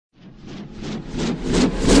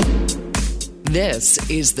This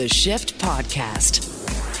is the Shift Podcast.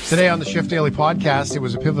 Today on the Shift Daily Podcast, it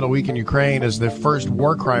was a pivotal week in Ukraine as the first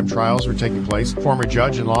war crime trials were taking place. Former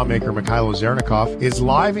judge and lawmaker Mykhailo Zernhekov is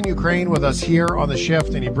live in Ukraine with us here on the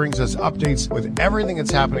Shift, and he brings us updates with everything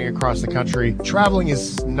that's happening across the country. Traveling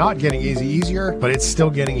is not getting easier, but it's still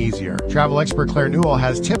getting easier. Travel expert Claire Newell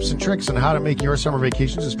has tips and tricks on how to make your summer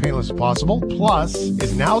vacations as painless as possible. Plus,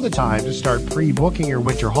 is now the time to start pre-booking your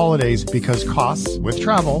winter holidays because costs with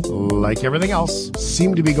travel, like everything else,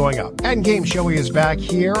 seem to be going up. And Game-Showey is back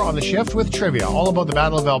here on the Shift with trivia, all about the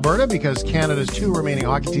Battle of Alberta, because Canada's two remaining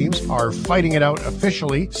hockey teams are fighting it out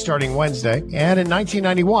officially starting Wednesday. And in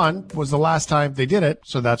 1991 was the last time they did it,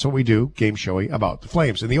 so that's what we do, Game-Showey about the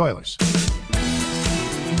Flames and the Oilers.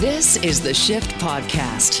 This is the Shift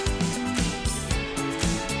Podcast.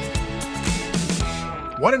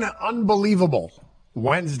 What an unbelievable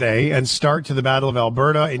Wednesday and start to the Battle of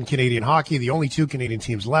Alberta in Canadian hockey. The only two Canadian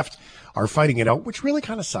teams left are fighting it out, which really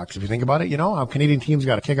kind of sucks if you think about it. You know how Canadian teams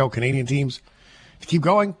got to kick out Canadian teams to keep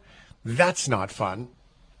going? That's not fun.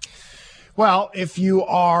 Well, if you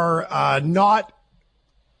are not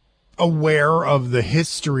aware of the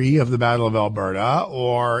history of the Battle of Alberta,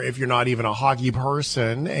 or if you're not even a hockey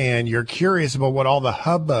person and you're curious about what all the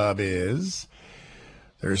hubbub is,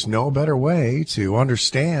 there's no better way to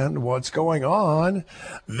understand what's going on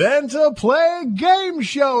than to play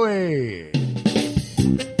Game-Showey.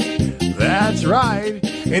 That's right.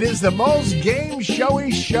 It is the most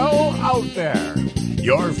Game-Showy show out there.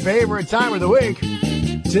 Your favorite time of the week.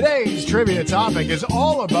 Today's trivia topic is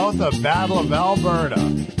all about the Battle of Alberta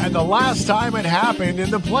and the last time it happened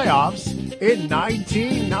in the playoffs in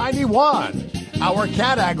 1991. Our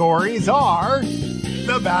categories are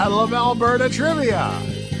the Battle of Alberta trivia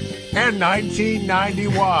and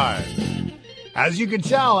 1991. As you can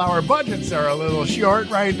tell, our budgets are a little short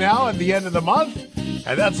right now at the end of the month,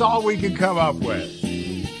 and that's all we can come up with.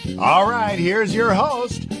 All right, here's your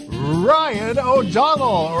host, Ryan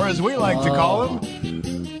O'Donnell, or as we like to call him,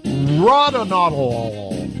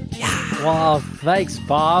 Rodonautle. Yeah. Well, thanks,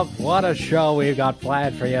 Bob. What a show we've got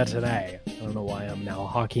planned for you today. I don't know why I'm now a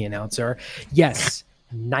hockey announcer. Yes,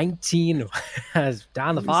 19 is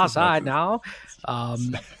down the far side now.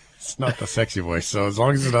 It's not the sexy voice, so as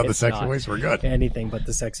long as it's not the sexy voice, we're good. Anything but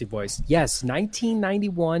the sexy voice. Yes,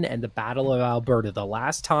 1991 and the Battle of Alberta. The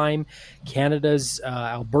last time Canada's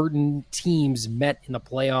Albertan teams met in the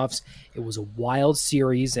playoffs. It was a wild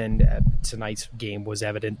series, and tonight's game was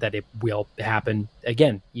evident that it will happen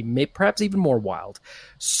again, perhaps even more wild.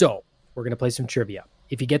 So we're going to play some trivia.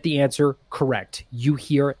 If you get the answer correct, you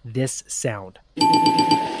hear this sound. Lovely.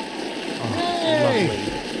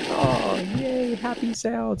 Oh, yay, happy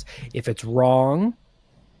sounds. If it's wrong,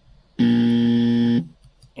 Sad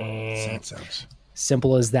sounds.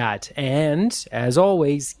 Simple as that. And as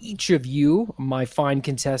always, each of you, my fine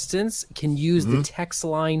contestants, can use the text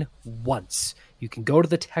line once. You can go to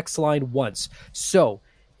the text line once. So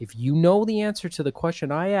if you know the answer to the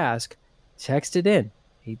question I ask, text it in.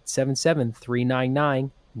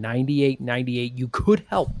 877-399-9898. You could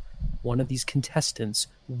help one of these contestants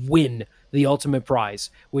win the ultimate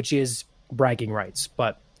prize, which is bragging rights.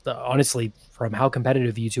 But honestly, from how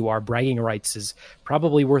competitive you two are, bragging rights is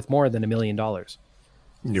probably worth more than $1 million.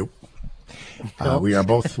 Nope. We are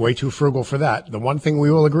both way too frugal for that. The one thing we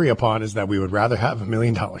will agree upon is that we would rather have $1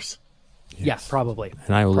 million. Yes. Yeah, probably.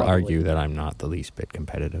 And I will argue that I'm not the least bit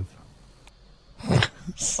competitive.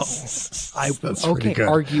 That's pretty good.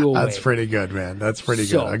 Argue away. That's pretty good, man. That's pretty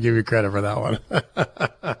good. I'll give you credit for that one.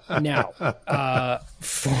 Now,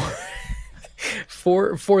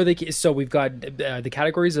 so we've got the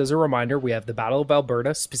categories as a reminder. We have the Battle of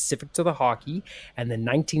Alberta, specific to the hockey, and then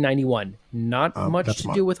 1991. Not much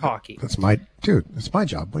to do with hockey. That's my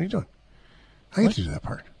job. What are you doing? I get to do that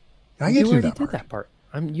part. You already did that part.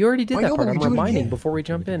 You already did that part. I'm reminding before we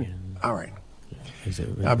jump in. All right.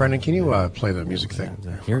 Brendan, can you play the music thing?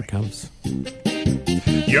 Here it comes.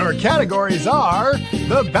 Your categories are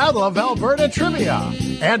the Battle of Alberta trivia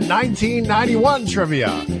and 1991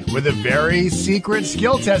 trivia, with a very secret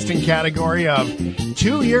skill testing category of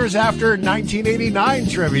 2 years after 1989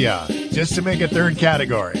 trivia, just to make a third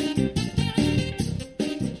category.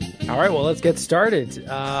 All right, well, let's get started.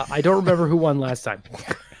 I don't remember who won last time.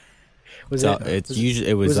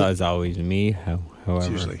 It was always me.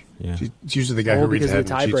 However, it's usually the guy who reads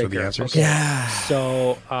ahead and cheats with the answers. Okay. Yeah.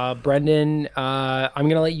 So, Brendan, I'm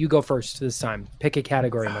going to let you go first this time. Pick a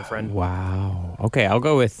category, my friend. Wow. Okay, I'll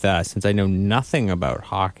go with, since I know nothing about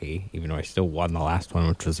hockey, even though I still won the last one,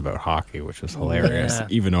 which was about hockey, which was hilarious,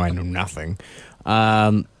 even though I know nothing.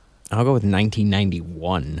 I'll go with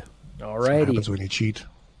 1991. All righty. What happens when you cheat?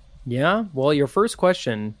 Yeah. Well, your first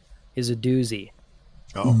question is a doozy.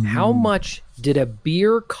 Oh. How much did a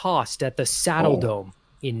beer cost at the Saddle Dome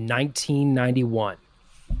in 1991?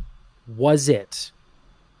 Was it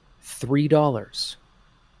 $3,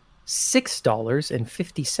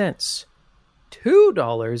 $6.50,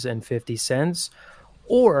 $2.50,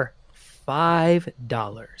 or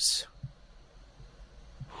 $5?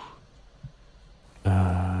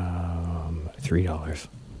 $3.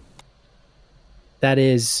 That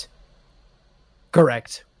is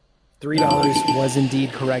correct. $3 was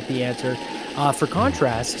indeed correct, the answer. For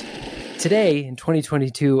contrast, today in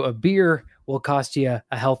 2022, a beer will cost you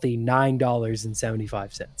a healthy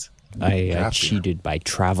 $9.75. I cheated by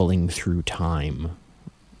traveling through time.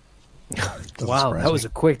 Wow, that was a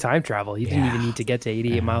quick time travel. You didn't even need to get to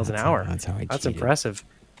 88 miles an hour. That's how I That's cheated. impressive.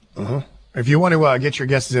 If you want to get your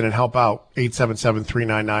guesses in and help out,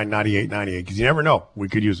 877-399-9898, because you never know. We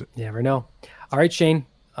could use it. You never know. All right, Shane,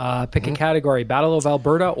 pick a category, Battle of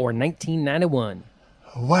Alberta or 1991.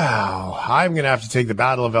 Wow. I'm going to have to take the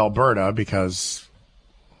Battle of Alberta because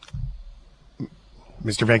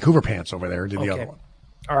Mr. Vancouver Pants over there did the other one.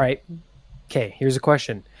 All right. Okay, here's a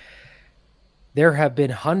question. There have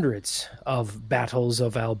been hundreds of battles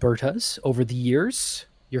of Albertas over the years.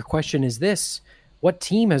 Your question is this. What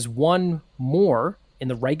team has won more in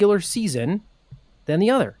the regular season than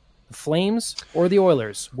the other? The Flames or the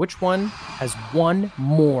Oilers? Which one has won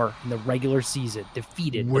more in the regular season?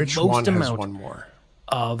 Defeated Which the most one has amount won more?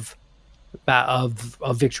 of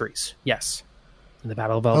victories? Yes. In the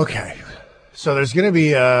Battle of Alberta. Okay. So there's going to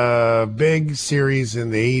be a big series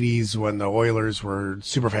in the 80s when the Oilers were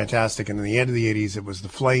super fantastic. And in the end of the 80s, it was the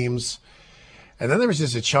Flames. And then there was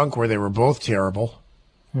just a chunk where they were both terrible.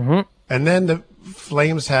 Mm-hmm. And then the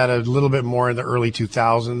Flames had a little bit more in the early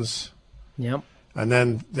 2000s. Yep. And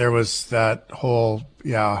then there was that whole,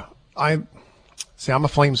 I'm a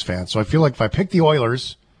Flames fan. So I feel like if I pick the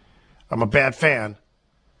Oilers, I'm a bad fan.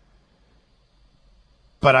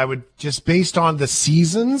 But I would just based on the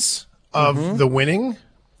seasons of the winning,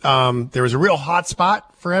 there was a real hot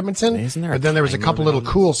spot for Edmonton. Isn't there but then there was a couple little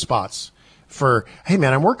cool spots for, hey,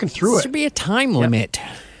 man, I'm working through it. Should be a time limit.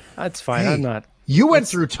 That's fine. Hey, I'm not. You went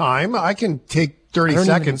through time. I can take 30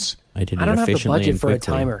 seconds. I did it I don't have the efficiently budget and for a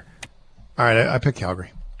quickly. timer. All right, I picked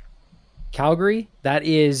Calgary. Calgary, that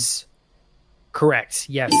is correct.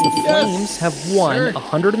 Yes, the Flames have won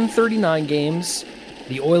 139 games.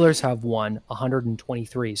 The Oilers have won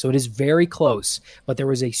 123. So it is very close. But there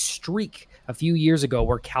was a streak a few years ago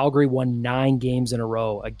where Calgary won 9 games in a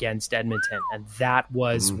row against Edmonton. And that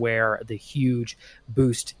was where the huge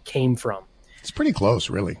boost came from. It's pretty close,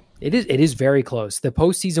 really. It is very close. The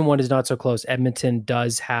postseason one is not so close. Edmonton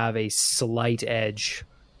does have a slight edge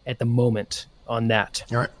at the moment on that.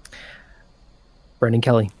 All right. Brendan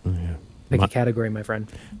Kelly, pick a category, my friend.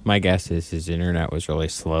 My guess is his internet was really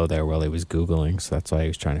slow there while he was Googling, so that's why he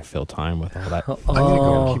was trying to fill time with all that. I'm going to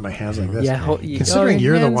go and keep my hands like this. Yeah, Considering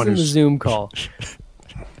you're the one in the who's... Zoom call.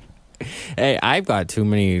 Hey, I've got too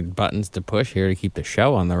many buttons to push here to keep the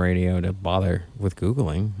show on the radio to bother with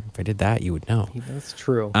Googling. If I did that, you would know. That's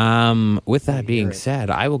true. With that being said,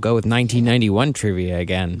 I will go with 1991 trivia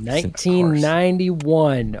again.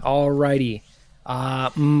 1991. All righty.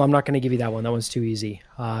 I'm not going to give you that one. That one's too easy.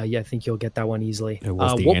 I think you'll get that one easily. It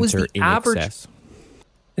was the what answer was the in average? excess.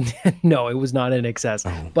 No, it was not in excess.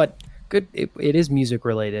 But good. It is music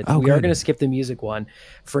related. Oh, we are good. going to skip the music one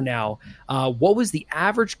for now. What was the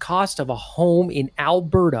average cost of a home in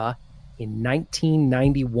Alberta in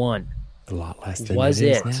 1991? A lot less than Was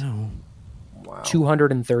it it? is now.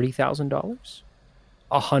 $230,000,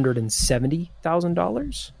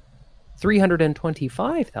 $170,000,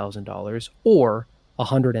 $325,000, or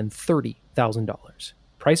 $130,000.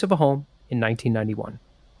 Price of a home in 1991.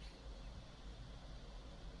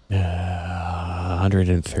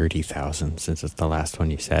 130,000, since it's the last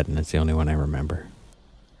one you said, and it's the only one I remember.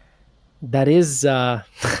 That is, I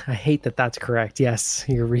hate that that's correct. Yes,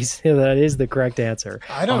 that is the correct answer.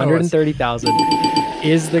 I don't know. 130,000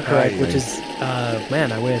 is the correct, which is,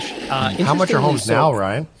 man, I wish. How much are homes now,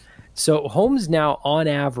 Ryan? So homes now, on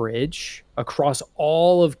average, across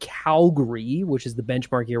all of Calgary, which is the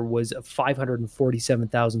benchmark here, was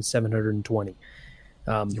 547,720. You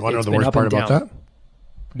want to know the worst part about that?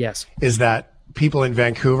 Yes. Is that people in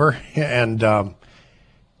Vancouver and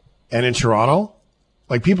in Toronto,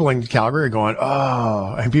 like people in Calgary are going,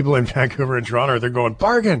 oh, and people in Vancouver and Toronto, they're going,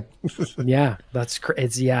 bargain. Yeah,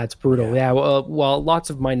 it's brutal. Yeah, well, lots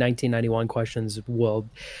of my 1991 questions will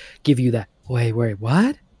give you that, wait,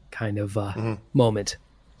 what? Kind of moment.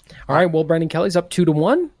 All right, well, Brendan Kelly's up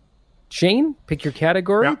 2-1. Shane, pick your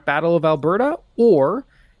category, Yeah. Battle of Alberta or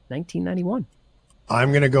 1991.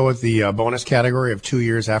 I'm going to go with the bonus category of 2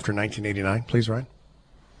 years after 1989. Please, Ryan.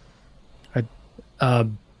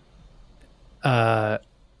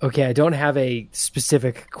 Okay, I don't have a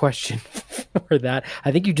specific question for that.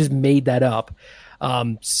 I think you just made that up.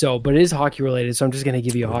 But it is hockey related, so I'm just going to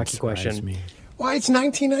give you a hockey question. Me. Why, it's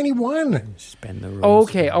 1991. Spend the rules.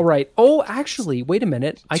 Okay, all right. Oh, actually, wait a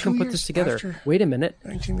minute. I can put this together. Wait a minute.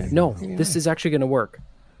 No, this is actually going to work.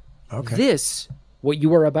 Okay. What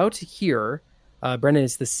you are about to hear, Brendan,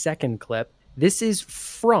 is the second clip. This is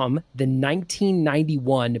from the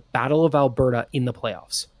 1991 Battle of Alberta in the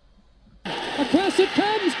playoffs. Across it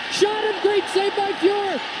comes. Shot and great save by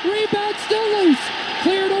Fuhr. Rebound still loose.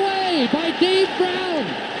 Cleared away by Dave Brown.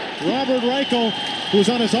 Robert Reichel, who's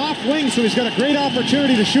on his off wing, so he's got a great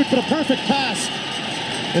opportunity to shoot for the perfect pass.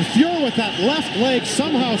 And Fuhr with that left leg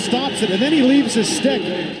somehow stops it, and then he leaves his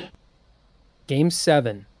stick. Game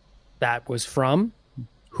 7. That was from?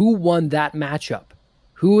 Who won that matchup?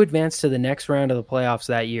 Who advanced to the next round of the playoffs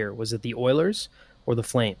that year? Was it the Oilers or the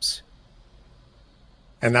Flames?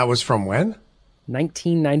 And that was from when?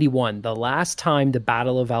 1991, the last time the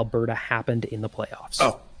Battle of Alberta happened in the playoffs.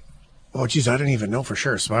 Oh, geez, I didn't even know for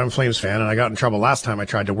sure. So I'm a Flames fan, and I got in trouble last time I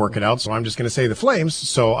tried to work it out, so I'm just going to say the Flames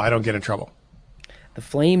so I don't get in trouble. The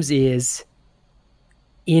Flames is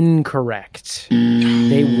incorrect.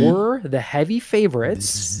 They were the heavy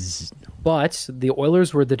favorites, but the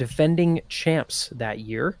Oilers were the defending champs that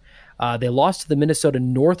year. They lost to the Minnesota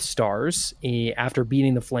North Stars after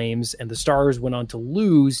beating the Flames, and the Stars went on to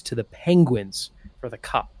lose to the Penguins for the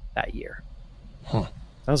Cup that year. That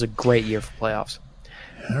was a great year for playoffs.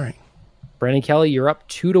 All right. Brandon Kelly, you're up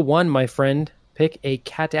 2-1, my friend. Pick a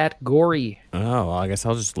category. Oh, well, I guess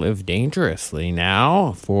I'll just live dangerously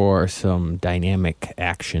now for some dynamic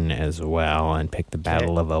action as well and pick the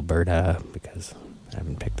Battle of Alberta because I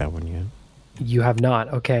haven't picked that one yet. You have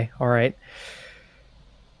not. Okay. All right.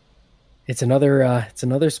 It's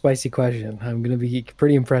another spicy question. I'm going to be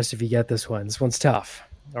pretty impressed if you get this one. This one's tough.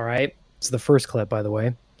 All right. It's the first clip, by the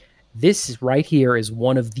way. This right here is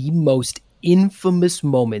one of the most infamous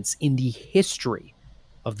moments in the history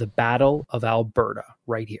of the Battle of Alberta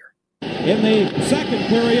right here. In the second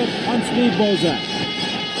period on Steve Bozak.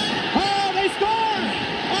 Oh, they score!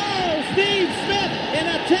 Oh, Steve Smith, in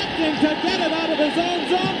attempting to get it out of his own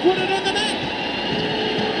zone, put it in the net.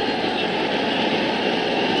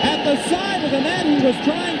 At the side of the net, he was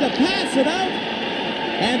trying to pass it out,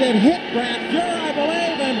 and it hit Grant Fuhr, I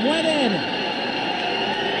believe, and went in.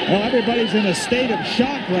 Well, everybody's in a state of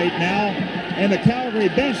shock right now, and the Calgary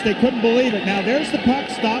bench, they couldn't believe it. Now, there's the puck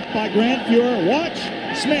stopped by Grant Fuhr. Watch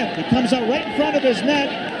Smith. It comes out right in front of his net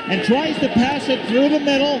and tries to pass it through the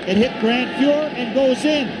middle. It hit Grant Fuhr and goes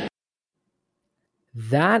in.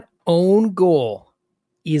 That own goal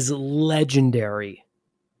is legendary.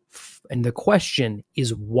 And the question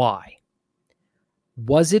is why?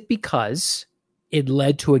 Was it because it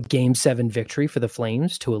led to a Game 7 victory for the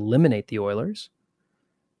Flames to eliminate the Oilers?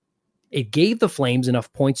 It gave the Flames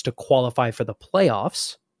enough points to qualify for the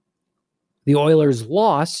playoffs. The Oilers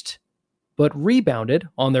lost, but rebounded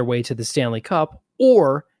on their way to the Stanley Cup.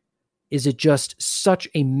 Or is it just such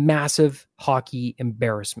a massive hockey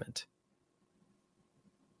embarrassment?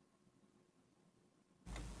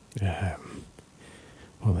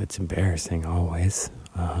 Well, it's embarrassing always.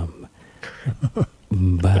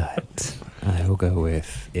 But I will go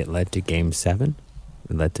with it led to Game 7.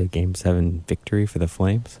 It led to Game 7 victory for the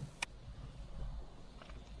Flames.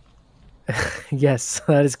 Yes,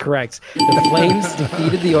 that is correct. The Flames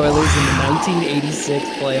defeated the Oilers in the 1986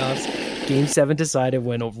 playoffs. Game 7 decided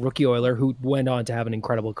when a rookie Oiler, who went on to have an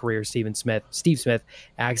incredible career, Steve Smith,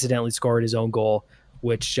 accidentally scored his own goal,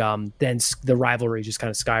 which then the rivalry just kind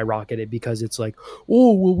of skyrocketed because it's like,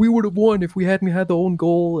 oh, well, we would have won if we hadn't had the own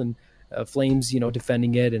goal, and Flames,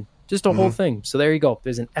 defending it, and just a whole thing. So there you go.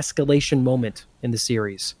 There's an escalation moment in the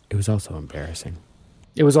series. It was also embarrassing.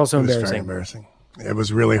 It was Very embarrassing. It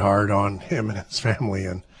was really hard on him and his family,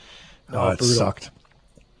 and it sucked.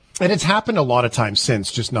 And it's happened a lot of times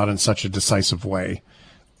since, just not in such a decisive way.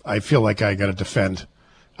 I feel like I got to defend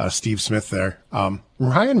Steve Smith there.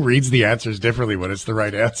 Ryan reads the answers differently when it's the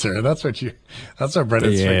right answer. That's what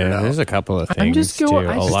Brendan's figured out. There's a couple of things too.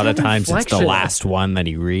 A lot of times it's the last one that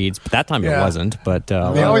he reads, but that time it wasn't. But he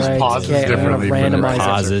always pauses differently.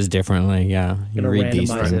 Pauses differently. Yeah, you read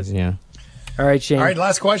these things. Yeah. All right, Shane. All right,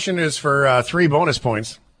 last question is for 3 bonus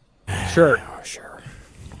points. Sure.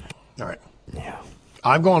 All right. Yeah.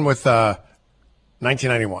 I'm going with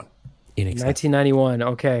 1991. 1991.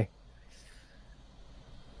 Okay.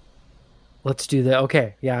 Let's do that.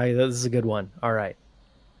 Okay. Yeah, this is a good one. All right.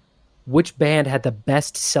 Which band had the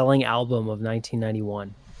best-selling album of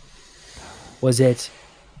 1991? Was it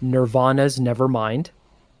Nirvana's Nevermind,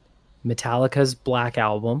 Metallica's Black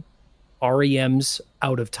Album, REM's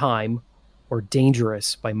Out of Time, or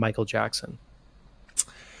Dangerous by Michael Jackson?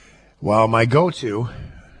 Well, my go-to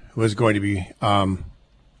was going to be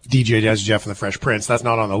DJ Des Jeff and the Fresh Prince. That's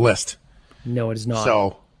not on the list. No, it is not.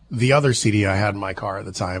 So the other CD I had in my car at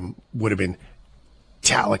the time would have been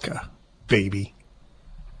Metallica, baby.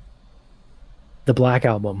 The Black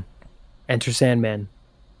Album, Enter Sandman,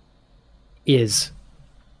 is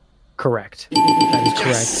correct. That is correct.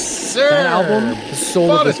 Yes, sir. That album sold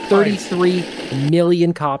over 33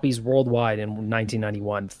 million copies worldwide in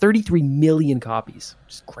 1991. 33 million copies.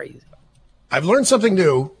 Just crazy. I've learned something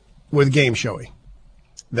new with Game-Showey.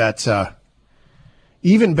 That's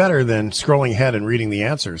even better than scrolling ahead and reading the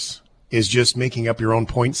answers is just making up your own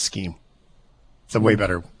points scheme. It's a way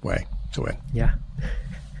better way to win. Yeah.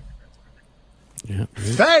 Yeah.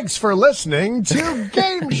 Thanks for listening to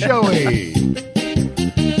Game-Showey.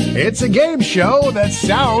 It's a game show that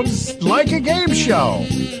sounds like a game show.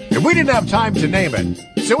 And we didn't have time to name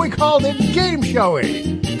it, so we called it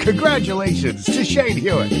Game-Showey. Congratulations to Shane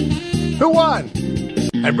Hewitt, who won,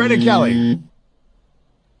 and Brendan Kelly.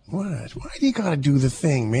 What? Why do you gotta do the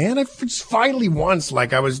thing, man? I just finally once,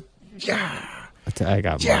 like I was, I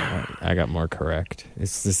got more correct.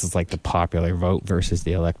 This is like the popular vote versus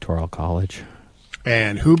the Electoral College.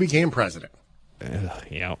 And who became president?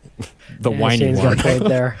 Yeah, the whiny one. Got point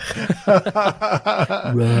there.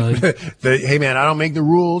 Right. Hey, man, I don't make the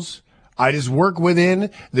rules. I just work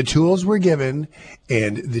within the tools we're given,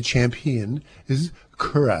 and the champion is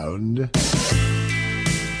crowned.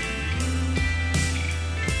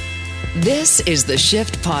 This is the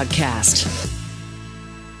Shift Podcast.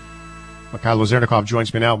 Mykhailo Zernhekov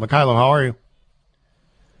joins me now. Mykhailo, how are you?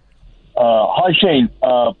 Hi, Shane.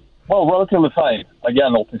 Well, relatively fine.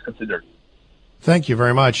 Again, all things considered. Thank you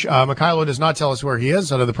very much. Mykhailo does not tell us where he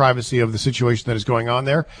is out of the privacy of the situation that is going on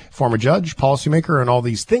there. Former judge, policymaker, and all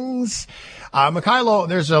these things. Mykhailo,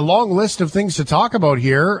 there's a long list of things to talk about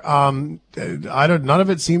here. None of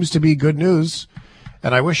it seems to be good news,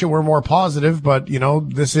 and I wish it were more positive. But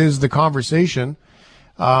this is the conversation.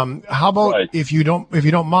 How about if you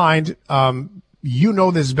don't mind? You know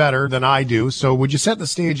this better than I do. So would you set the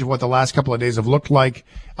stage of what the last couple of days have looked like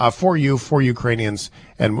for Ukrainians,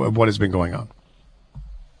 and what has been going on?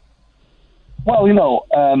 Well,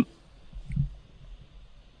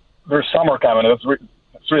 there's summer coming.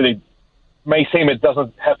 It's really may seem it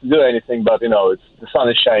doesn't have to do anything, but it's the sun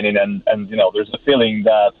is shining, and there's a feeling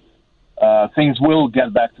that things will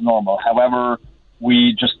get back to normal. However,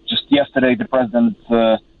 we just yesterday the president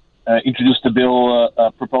introduced a bill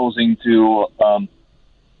proposing to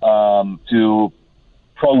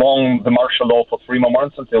prolong the martial law for 3 more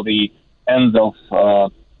months until the end of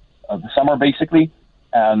the summer, basically.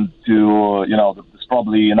 And there's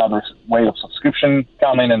probably another way of subscription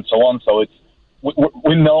coming and so on. So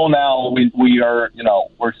we know now we are,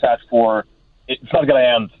 we're set for, it's not going to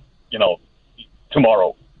end,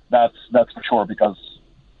 tomorrow. That's for sure, because,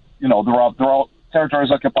 there are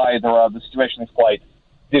territories occupied. The situation is quite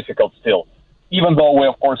difficult still, even though we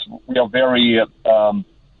are very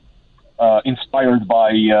inspired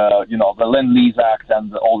by, the Lend-Lease Act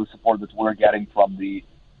and all the support that we're getting from the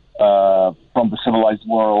civilized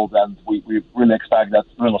world, and we really expect that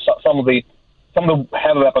some of the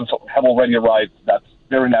heavy weapons have already arrived. That's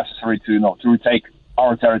very necessary to retake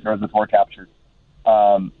our territories that were captured.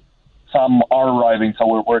 Some are arriving, so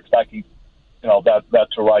we're expecting that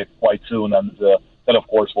to arrive quite soon, and that of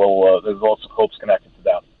course will there's lots of hopes connected to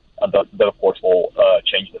that, and that of course will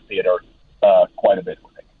change the theater quite a bit, I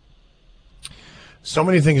think. So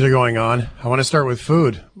many things are going on. I want to start with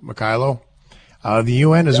food, Mykhailo. The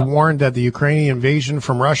UN has warned that the Ukrainian invasion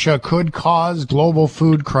from Russia could cause global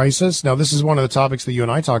food crisis. Now, this is one of the topics that you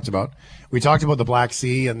and I talked about. We talked about the Black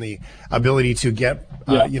Sea and the ability to get,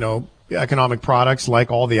 economic products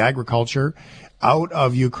like all the agriculture out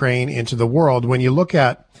of Ukraine into the world. When you look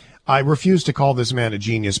at, I refuse to call this man a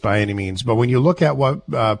genius by any means, but when you look at what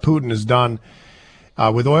Putin has done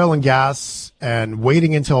with oil and gas and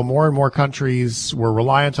waiting until more and more countries were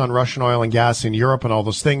reliant on Russian oil and gas in Europe and all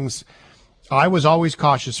those things, I was always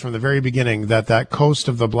cautious from the very beginning that coast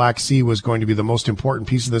of the Black Sea was going to be the most important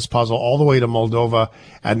piece of this puzzle, all the way to Moldova,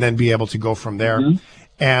 and then be able to go from there. Mm-hmm.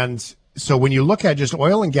 And so when you look at just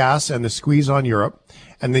oil and gas and the squeeze on Europe,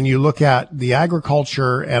 and then you look at the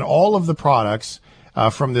agriculture and all of the products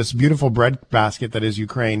from this beautiful breadbasket that is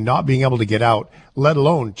Ukraine not being able to get out, let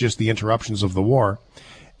alone just the interruptions of the war,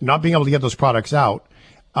 not being able to get those products out,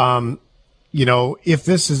 if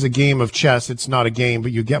this is a game of chess, it's not a game,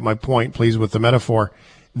 but you get my point, please, with the metaphor,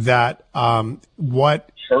 that what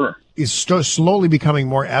Sure. is slowly becoming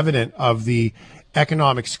more evident of the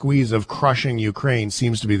economic squeeze of crushing Ukraine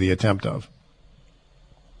seems to be the attempt of.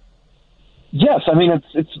 Yes, I mean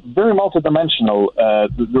it's very multidimensional.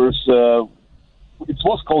 It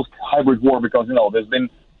was called hybrid war because there's been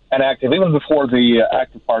an active even before the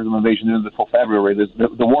active part of the invasion, even before February.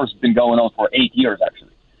 The war's been going on for 8 years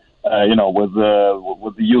actually. With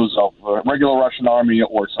the use of regular Russian army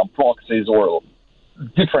or some proxies or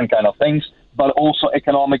different kind of things, but also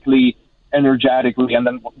economically, energetically, and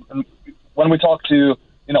then when we talk to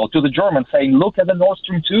the Germans saying, look at the Nord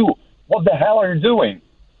Stream 2, what the hell are you doing?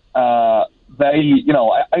 I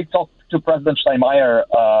talked to President Steinmeier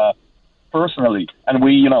personally, and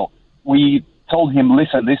we told him,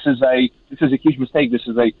 listen, this is a huge mistake.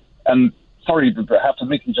 And sorry to have to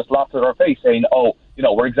admit, he just laughed at our face, saying,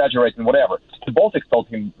 we're exaggerating, whatever. The Baltics told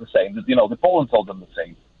him the same. The Poland told them the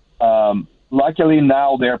same. Luckily,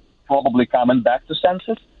 now they're probably coming back to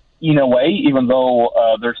senses in a way, even though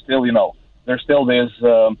there's still this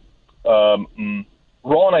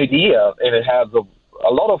wrong idea, and it has a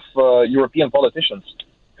lot of European politicians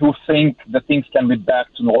who think that things can be back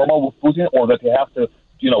to normal with Putin, or that they have to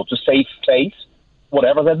save face,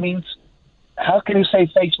 whatever that means. How can you save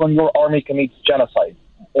face when your army commits genocide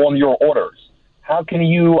on your orders? How can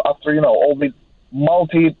you, after all the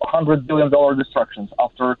multi-$100 billion destructions,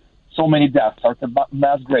 after so many deaths, after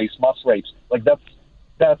mass rapes, like that's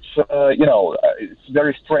it's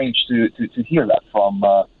very strange to hear that from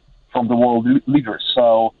the world leaders.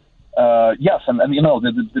 So yes, and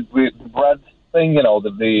the bread thing,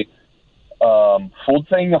 the food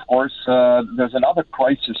thing, of course. There's another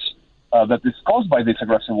crisis that is caused by this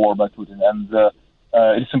aggressive war by Putin, and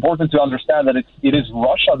it's important to understand that it is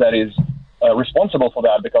Russia that is responsible for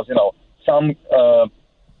that, because some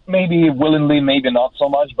maybe willingly, maybe not so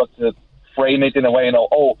much, but frame it in a way,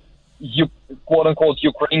 you quote unquote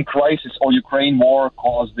Ukraine crisis or Ukraine war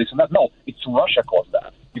caused this and that. No, it's Russia caused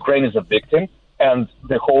that. Ukraine is a victim, and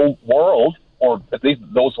the whole world, or at least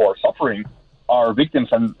those who are suffering, are victims,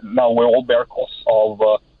 and now we all bear costs of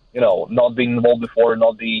not being involved before,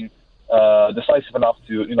 not being decisive enough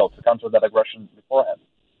to counter that aggression beforehand.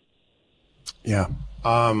 Yeah,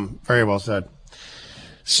 very well said.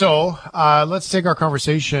 So let's take our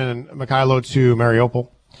conversation, Mykhailo, to Mariupol.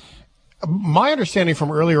 My understanding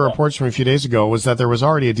from earlier reports from a few days ago was that there was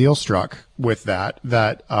already a deal struck with that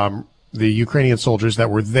the Ukrainian soldiers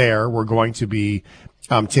that were there were going to be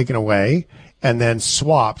taken away and then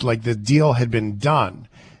swapped, like the deal had been done.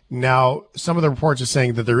 Now, some of the reports are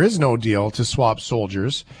saying that there is no deal to swap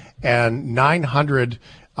soldiers, and 900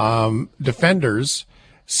 defenders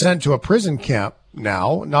sent to a prison camp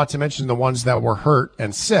now, not to mention the ones that were hurt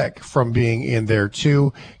and sick from being in there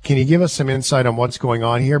too. Can you give us some insight on what's going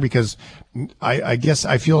on here? Because I guess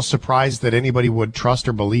I feel surprised that anybody would trust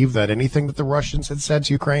or believe that anything that the Russians had said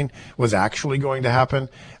to Ukraine was actually going to happen.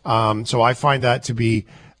 So I find that to be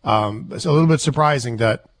it's a little bit surprising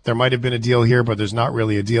that there might have been a deal here, but there's not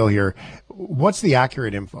really a deal here. What's the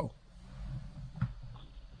accurate info?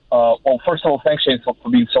 Well, first of all, thanks, Shane, for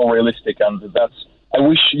being so realistic, and I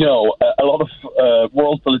wish a lot of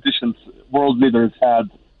world politicians, world leaders had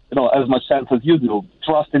as much sense as you do.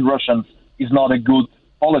 Trust in Russians is not a good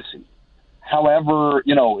policy. However,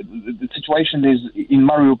 the situation in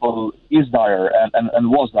Mariupol is dire and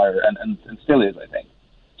was dire and still is, I think.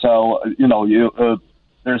 So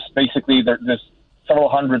there's several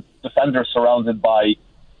hundred defenders surrounded by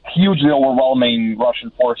hugely overwhelming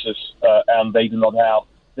Russian forces, and they do not have.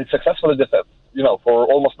 They successfully for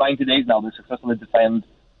almost 90 days now, they successfully been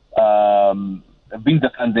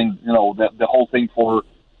defending, the whole thing for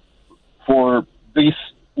this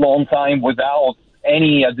long time without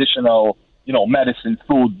any additional, medicine,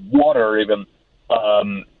 food, water, even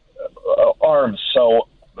arms. So,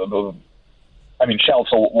 shells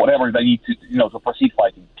or whatever they need to proceed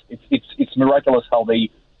fighting. It's miraculous how they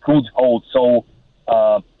could hold so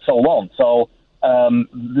long. So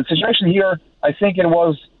the situation here, I think it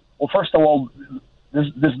was. Well, first of all,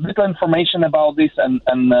 there's little information about this, and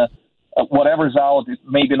whatever's out, it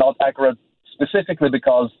may be not accurate specifically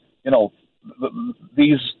because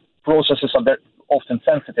these processes are often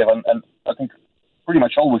sensitive, and I think pretty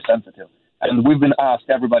much always sensitive. And we've been asked,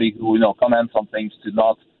 everybody who comments on things, to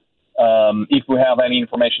not, if we have any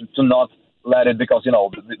information, to not let it, because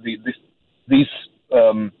these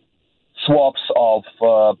swaps of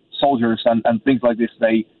soldiers and things like this,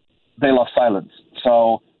 they lost silence.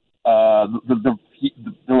 So the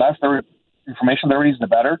less information there is, the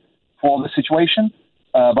better for the situation.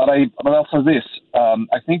 But also this,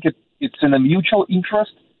 I think it's in a mutual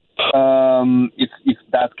interest. If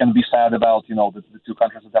that can be said about the two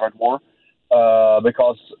countries that are at war,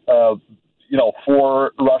 because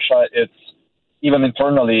for Russia, it's even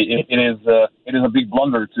internally it is a big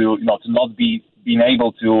blunder to not be being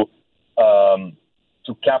able to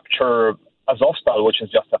capture Azovstal, which is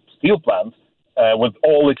just a steel plant with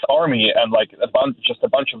all its army and like just a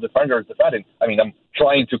bunch of defenders defending. I mean, I'm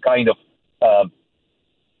trying to kind of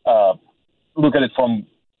look at it from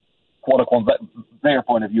quote unquote their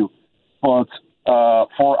point of view, but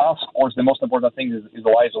for us, of course, the most important thing is the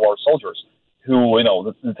lives of our soldiers, who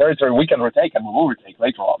the territory we can retake and we will retake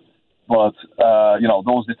later on. But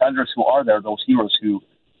those defenders who are there, those heroes who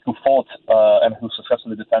fought and who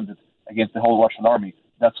successfully defended against the whole Russian army,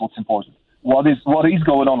 that's what's important. What is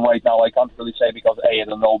going on right now, I can't really say because A, I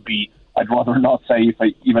don't know. B, I'd rather not say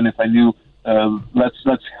even if I knew.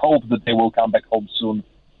 Let's hope that they will come back home soon,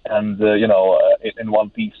 and in one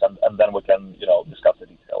piece, and then we can discuss the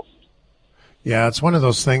details. Yeah, it's one of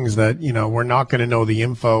those things that, we're not going to know the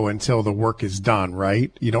info until the work is done,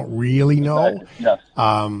 right? You don't really know. Exactly. Yes.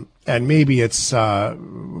 And maybe it's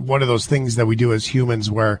one of those things that we do as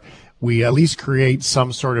humans where we at least create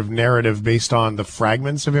some sort of narrative based on the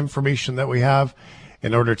fragments of information that we have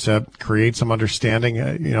in order to create some understanding.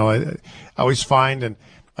 I always find, and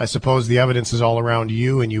I suppose the evidence is all around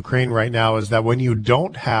you in Ukraine right now, is that when you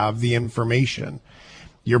don't have the information,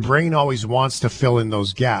 your brain always wants to fill in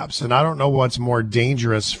those gaps. And I don't know what's more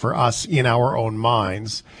dangerous for us in our own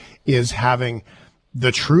minds is having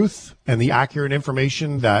the truth and the accurate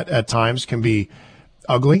information that at times can be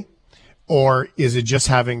ugly, or is it just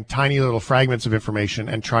having tiny little fragments of information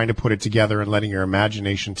and trying to put it together and letting your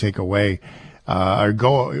imagination take away or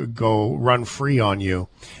go run free on you?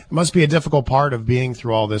 It must be a difficult part of being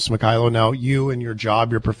through all this, Mykhailo. Now, you and your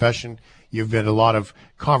job, your profession, you've been a lot of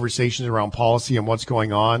conversations around policy and what's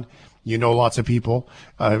going on. You know lots of people,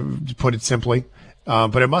 to put it simply.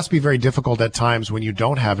 But it must be very difficult at times when you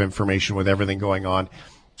don't have information with everything going on.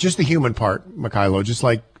 Just the human part, Mykhailo, just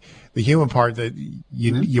like the human part that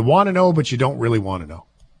you want to know, but you don't really want to know.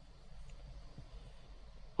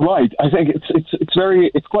 Right. I think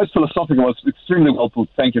it's quite philosophical. It's extremely well put.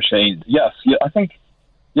 Thank you, Shane. Yes. Yeah, I think,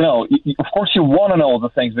 of course you want to know the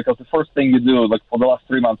things, because the first thing you do, like for the last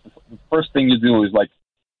 3 months, the first thing you do is like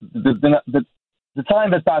the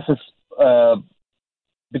time that passes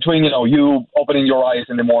between, you opening your eyes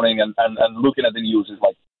in the morning and looking at the news is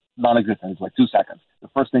like non-existent. It's like 2 seconds. The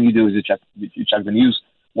first thing you do is you check the news,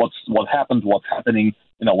 what happened, what's happening,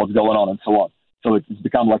 what's going on, and so on. So it's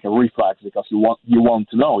become like a reflex because you want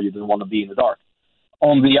to know. You don't want to be in the dark.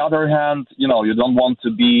 On the other hand, you don't want to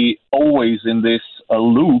be always in this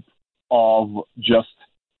loop of just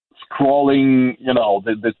scrolling,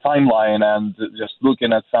 the timeline and just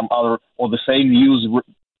looking at some other or the same news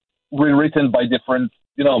rewritten by different,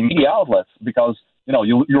 media outlets, because,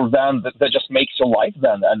 you're then that just makes your life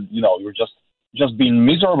then, and, you're just being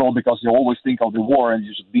miserable because you always think of the war and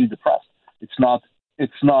you're just being depressed. It's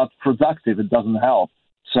not productive. It doesn't help.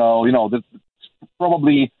 So, it's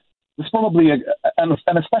probably, and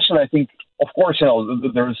especially I think, of course, there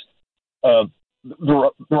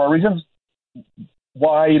are reasons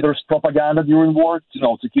why there's propaganda during war,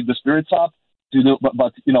 to keep the spirits up.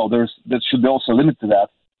 But there should be also a limit to that.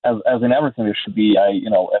 As in everything, there should be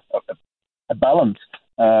a balance.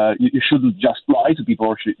 You shouldn't just lie to people,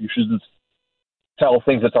 or you shouldn't tell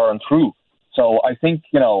things that aren't true. So I think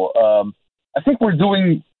we're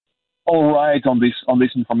doing all right on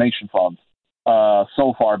this information front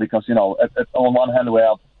so far, because on one hand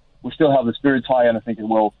we still have the spirits high, and I think it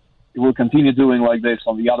will continue doing like this.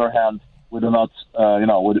 On the other hand, we do not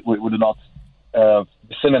we do not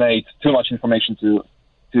disseminate too much information to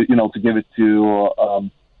give it to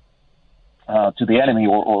the enemy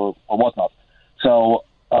or whatnot. So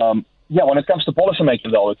when it comes to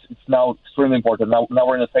policymaking, though, it's now extremely important. Now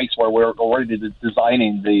we're in a phase where we're already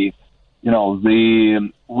designing the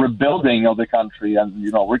rebuilding of the country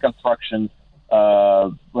and reconstruction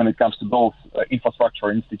when it comes to both infrastructure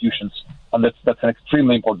and institutions, and that's an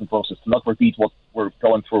extremely important process. To not repeat what we're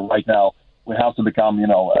going through right now, we have to become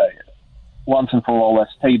once and for all a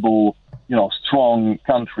stable, strong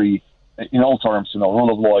country in all terms,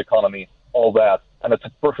 rule of law, economy, all that, and it's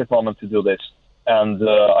a perfect moment to do this. And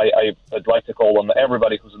I'd like to call on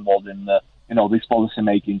everybody who's involved in this policy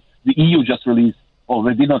making. The EU just released. Well,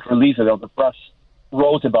 they did not release it. The press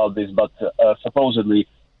wrote about this, but supposedly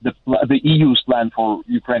the EU's plan for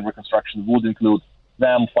Ukraine reconstruction would include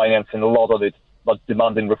them financing a lot of it, but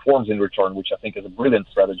demanding reforms in return, which I think is a brilliant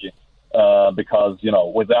strategy. Because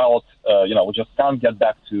without we just can't get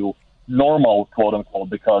back to normal, quote unquote,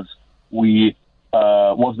 because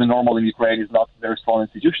what's the normal in Ukraine is not very strong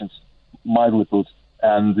institutions, mildly put,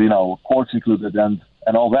 and courts included, and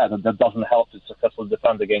and all that. And that doesn't help to successfully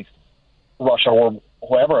defend against Russia or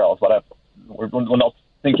whoever else. But we're not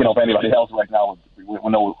thinking of anybody else right now. We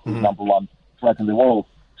know who's number one threat in the world.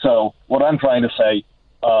 So what I'm trying to say,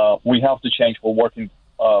 we have to change. We're working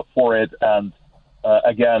for it. And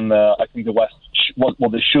again, I think the West,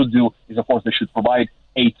 what they should do is, of course, they should provide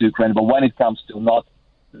aid to Ukraine. But when it comes to not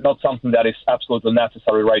something that is absolutely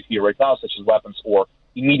necessary right here, right now, such as weapons or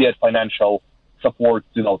immediate financial support,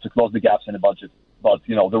 to close the gaps in the budget. But,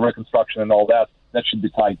 the reconstruction and all that should be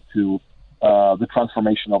tied to the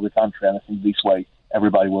transformation of the country. And I think this way,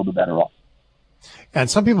 everybody will be better off. And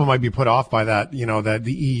some people might be put off by that, that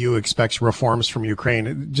the EU expects reforms from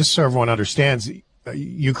Ukraine. Just so everyone understands,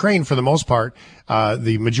 Ukraine, for the most part,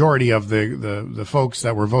 the majority of the folks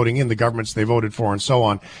that were voting in the governments they voted for and so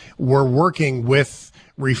on, were working with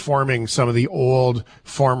reforming some of the old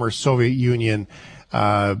former Soviet Union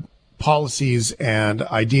policies and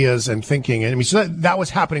ideas and thinking. And I mean, so that was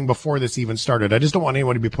happening before this even started. I just don't want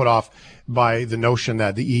anyone to be put off by the notion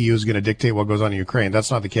that the EU is going to dictate what goes on in Ukraine. That's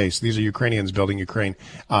not the case. These are Ukrainians building Ukraine,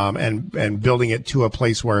 and building it to a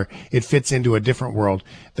place where it fits into a different world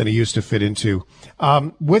than it used to fit into.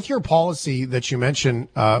 With your policy that you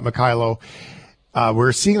mentioned, Mykhailo,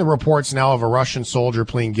 we're seeing the reports now of a Russian soldier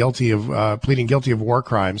pleading guilty of war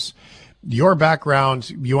crimes. Your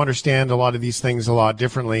background, you understand a lot of these things a lot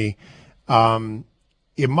differently.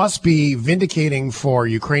 It must be vindicating for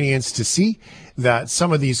Ukrainians to see that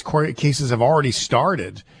some of these court cases have already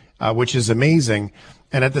started, which is amazing.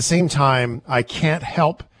 And at the same time, I can't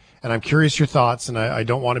help, and I'm curious your thoughts, and I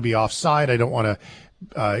don't want to be offside. I don't want to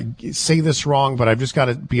say this wrong, but I've just got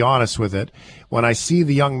to be honest with it. When I see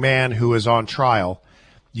the young man who is on trial,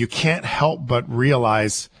 you can't help but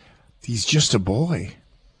realize he's just a boy.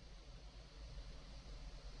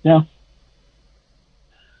 Yeah.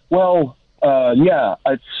 Well,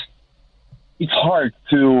 it's hard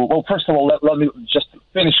to. Well, first of all, let me just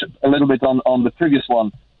finish a little bit on the previous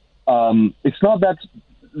one. It's not that.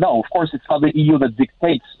 No, of course, it's not the EU that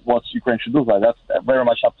dictates what Ukraine should do. That's very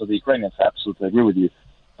much up to the Ukrainians. I absolutely agree with you.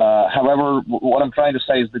 However, what I'm trying to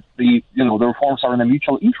say is that the reforms are in a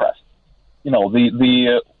mutual interest.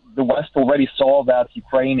 The West already saw that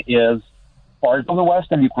Ukraine is part of the West,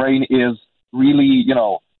 and Ukraine is really,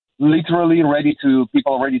 literally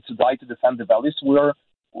people are ready to die to defend the values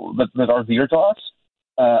that are dear to us,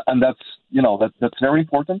 and that's very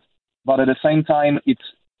important. But at the same time,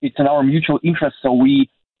 it's in our mutual interest, so we,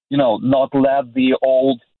 not let the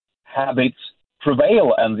old habits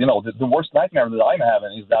prevail. And the worst nightmare that I'm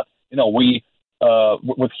having is that we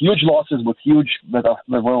with huge losses, that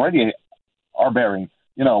we already are bearing,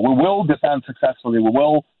 we will defend successfully, we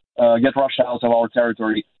will get Russia out of our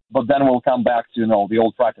territory. But then we'll come back to the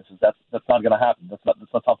old practices. That's not going to happen. That's not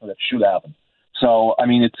something that should happen. So I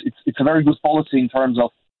mean, it's a very good policy in terms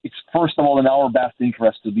of it's first of all in our best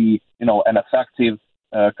interest to be an effective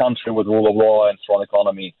country with rule of law and strong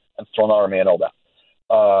economy and strong army and all that.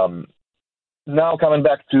 Now coming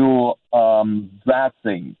back to that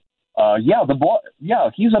thing, the boy,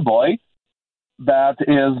 he's a boy. That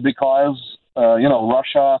is because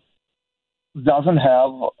Russia doesn't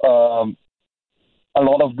have a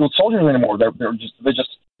lot of good soldiers anymore.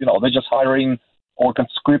 They're just hiring or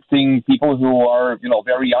conscripting people who are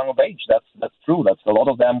very young of age. That's true. That's a lot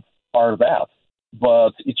of them are that.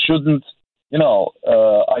 But it shouldn't.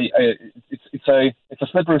 It's a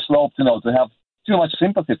slippery slope. To have too much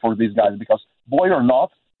sympathy for these guys because boy or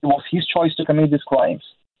not, it was his choice to commit these crimes.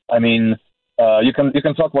 I mean, you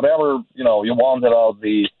can talk whatever you want about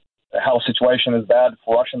how situation is bad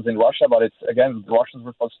for Russians in Russia, but it's, again, the Russians'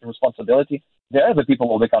 responsibility. They're the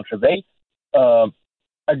people of the country. They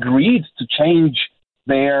agreed to change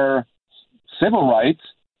their civil rights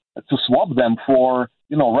to swap them for,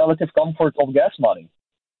 relative comfort of gas money.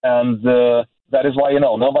 And that is why,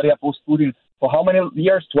 nobody opposed Putin for how many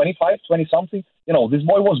years? 25, 20-something? This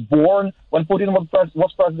boy was born when Putin was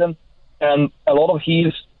president, and a lot of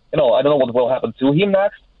his, I don't know what will happen to him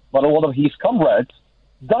next, but a lot of his comrades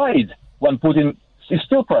died when Putin is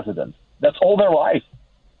still president. That's all their life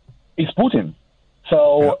is Putin.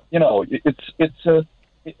 So they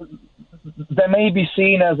may be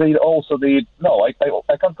seen as I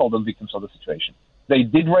can't call them victims of the situation. They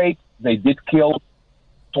did rape, they did kill,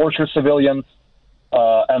 torture civilians,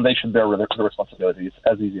 and they should bear the responsibility. It's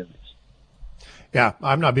as easy as this. Yeah,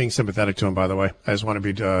 I'm not being sympathetic to him, by the way. I just want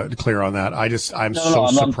to be clear on that. I'm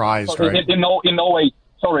surprised. Right? In no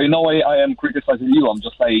way I am criticizing you. I'm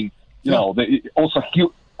just saying,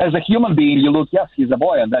 as a human being, you look, yes, he's a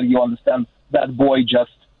boy, and then you understand that boy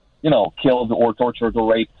just, killed or tortured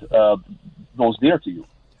or raped those dear to you.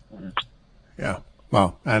 Yeah.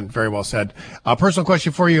 Wow, and very well said. A personal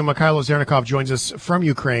question for you. Mykhailo Zernhekov joins us from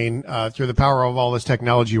Ukraine through the power of all this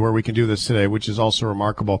technology where we can do this today, which is also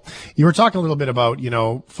remarkable. You were talking a little bit about,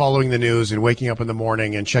 following the news and waking up in the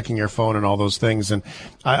morning and checking your phone and all those things. And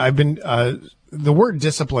I've been the word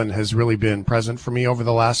discipline has really been present for me over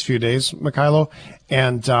the last few days, Mykhailo.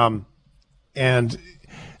 And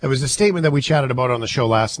it was a statement that we chatted about on the show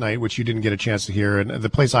last night, which you didn't get a chance to hear. And the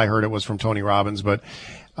place I heard it was from Tony Robbins, but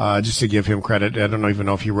just to give him credit, I don't even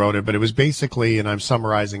know if he wrote it, but it was basically, and I'm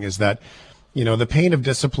summarizing, is that, the pain of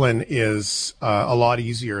discipline is a lot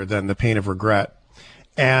easier than the pain of regret.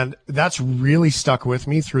 And that's really stuck with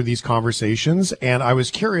me through these conversations. And I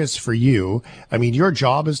was curious for you. I mean, your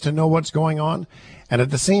job is to know what's going on. And at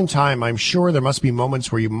the same time, I'm sure there must be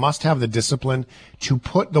moments where you must have the discipline to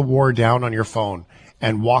put the war down on your phone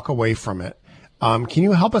and walk away from it. Can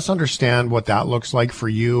you help us understand what that looks like for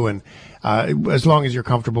you? And as long as you're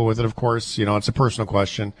comfortable with it, of course, it's a personal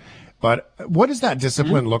question. But what does that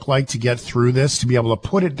discipline look like to get through this, to be able to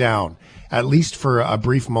put it down, at least for a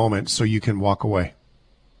brief moment, so you can walk away?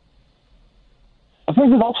 I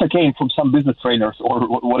think it also came from some business trainers or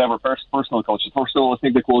whatever, personal coaches. First of all, I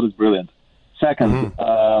think the quote is brilliant. Second,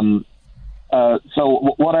 so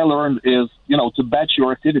what I learned is, to batch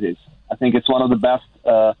your activities. I think it's one of the best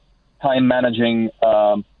time managing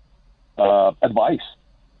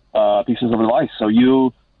pieces of advice. So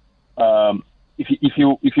if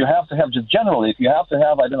you have to have, just generally, if you have to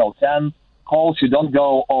have 10 calls, you don't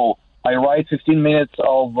go, I write 15 minutes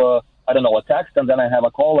of a text and then I have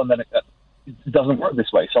a call, and then it doesn't work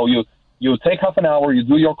this way. So you take half an hour, you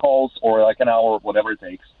do your calls, or like an hour, whatever it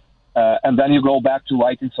takes, and then you go back to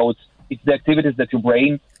writing. So it's the activities that your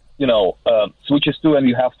brain switches to, and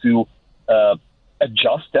you have to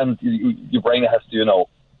adjust, and your brain has to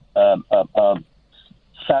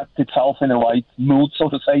set itself in the right mood, so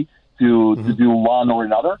to say, to do one or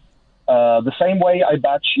another. The same way I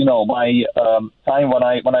batch my time when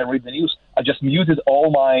I read the news. I just muted all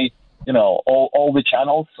my all the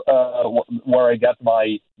channels where I get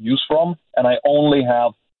my news from, and I only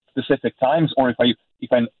have specific times. Or if I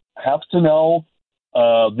have to know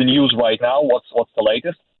the news right now, what's the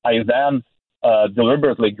latest, I then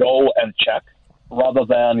deliberately go and check, rather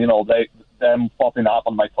than them popping up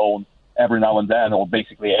on my phone every now and then, or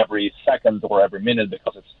basically every second or every minute,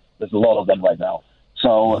 because there's a lot of them right now.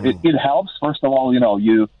 So it helps. First of all,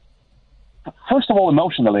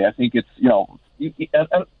 emotionally, I think it's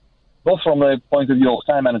and both from the point of view of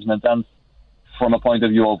time management and from a point of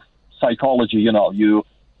view of psychology. Now you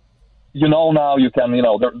can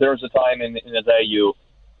there's a time in a day you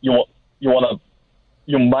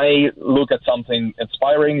may look at something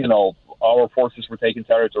inspiring. Our forces were taking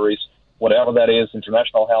territories, whatever that is,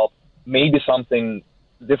 international help, maybe something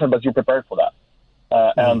different, but you're prepared for that.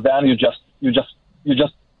 And then you just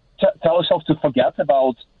tell yourself to forget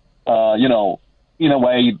about, in a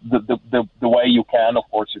way, the way you can. Of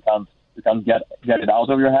course, you can't get it out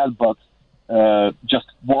of your head, but just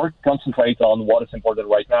concentrate on what is important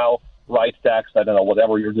right now. Write text,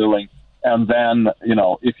 whatever you're doing. And then,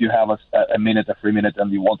 if you have a minute, a free minute,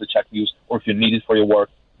 and you want to check news, or if you need it for your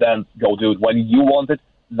work, then go do it when you want it,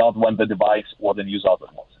 not when the device or the news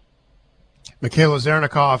outlet wants it. Mykhailo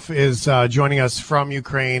Zernhekov is joining us from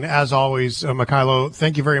Ukraine. As always, Mykhailo,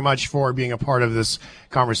 thank you very much for being a part of this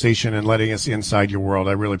conversation and letting us inside your world.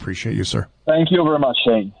 I really appreciate you, sir. Thank you very much,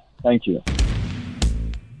 Shane. Thank you.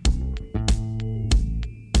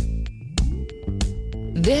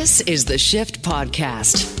 This is the Shift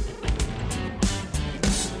Podcast.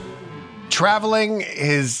 Traveling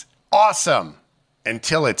is awesome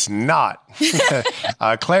until it's not.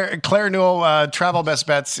 Claire Newell, Travel Best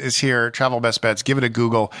Bets is here. Travel Best Bets. Give it a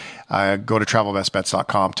Google. Go to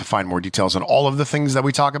travelbestbets.com to find more details on all of the things that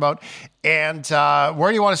we talk about. And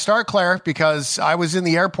where do you want to start, Claire? Because I was in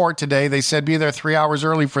the airport today. They said be there 3 hours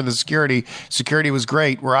early for the security. Security was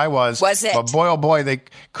great where I was. Was it? But boy, oh boy, they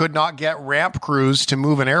could not get ramp crews to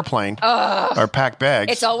move an airplane or pack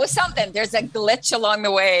bags. It's always something. There's a glitch along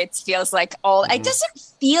the way. It feels like it doesn't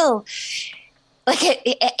feel like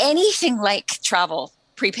anything like travel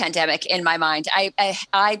pre-pandemic in my mind.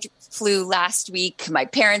 I flew last week. My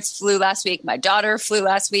parents flew last week. My daughter flew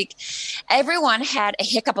last week. Everyone had a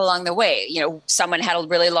hiccup along the way. Someone had a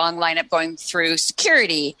really long lineup going through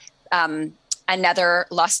security. Another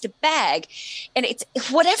lost a bag. And it's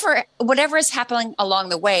whatever is happening along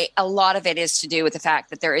the way, a lot of it is to do with the fact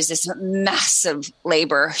that there is this massive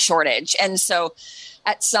labor shortage. And so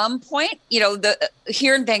at some point,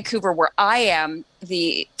 here in Vancouver where I am,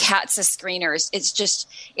 the CATSA screeners,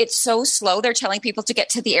 it's so slow. They're telling people to get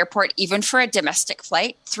to the airport, even for a domestic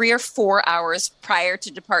flight, 3 or 4 hours prior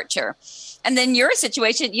to departure. And then your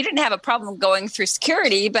situation, you didn't have a problem going through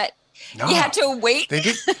security, but you had to wait.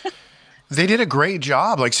 They did a great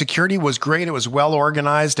job. Like, security was great. It was well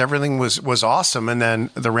organized. Everything was awesome. And then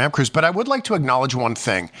the ramp crews. But I would like to acknowledge one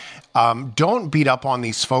thing. Don't beat up on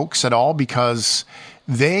these folks at all, because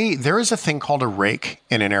there is a thing called a rake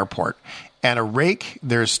in an airport. And a rake,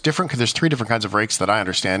 there's 3 different kinds of rakes that I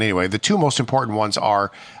understand anyway. The 2 most important ones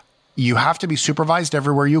are, you have to be supervised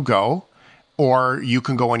everywhere you go, or you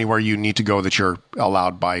can go anywhere you need to go that you're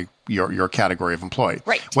allowed by your category of employee.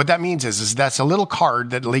 Right. What that means is that's a little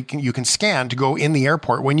card that you can scan to go in the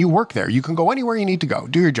airport when you work there. You can go anywhere you need to go,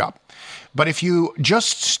 do your job. But if you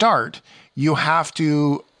just start, you have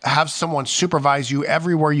to have someone supervise you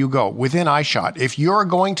everywhere you go within eyeshot. If you're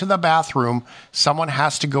going to the bathroom, someone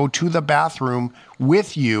has to go to the bathroom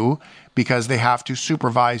with you, because they have to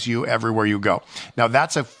supervise you everywhere you go. Now,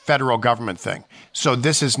 that's a federal government thing. So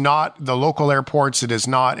this is not the local airports. It is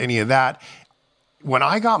not any of that. When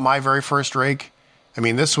I got my very first rake, I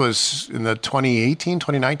mean, this was in the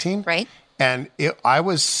 2019. Right. And I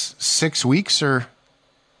was 6 weeks or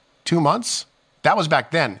 2 months. That was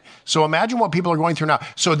back then. So imagine what people are going through now.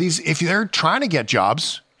 So if they're trying to get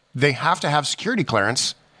jobs, they have to have security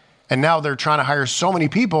clearance. And now they're trying to hire so many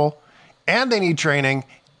people, and they need training,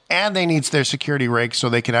 and they need their security rake so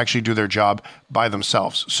they can actually do their job by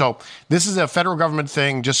themselves. So this is a federal government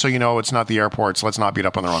thing, just so you know. It's not the airports. Let's not beat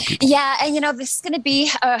up on the wrong people. Yeah, and this is going to be,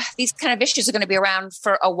 these kind of issues are going to be around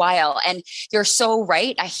for a while. And you're so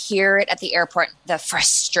right. I hear it at the airport, the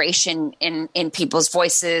frustration in people's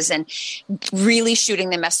voices and really shooting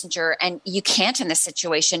the messenger. And you can't in this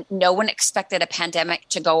situation. No one expected a pandemic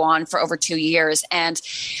to go on for over 2 years. And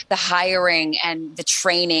the hiring and the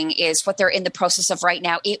training is what they're in the process of right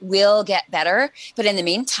now. It will get better. But in the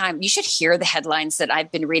meantime, you should hear the headlines that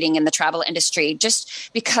I've been reading in the travel industry.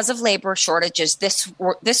 Just because of labor shortages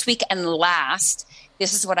this week and last,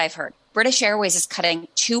 this is what I've heard. British Airways is cutting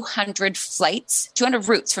 200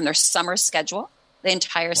 routes from their summer schedule the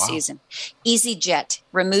entire season. EasyJet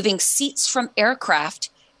removing seats from aircraft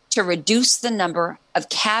to reduce the number of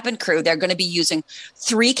cabin crew. They're going to be using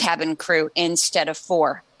 3 cabin crew instead of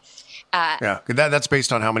 4. That's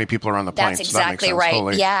based on how many people are on the plane. That's exactly so that right.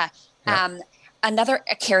 Totally. Yeah. Another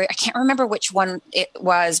carrier, I can't remember which one it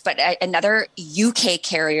was, but another UK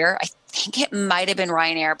carrier, I think it might have been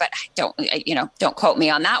Ryanair, but don't quote me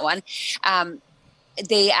on that one.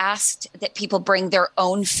 They asked that people bring their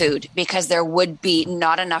own food because there would be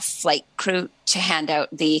not enough flight crew to hand out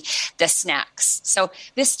the snacks. So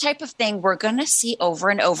this type of thing we're going to see over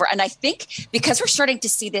and over. And I think because we're starting to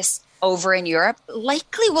see this over in Europe,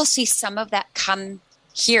 likely we'll see some of that come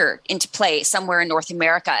here into play somewhere in North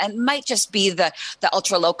America. And it might just be the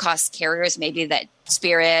ultra low cost carriers, maybe that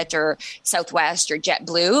Spirit or Southwest or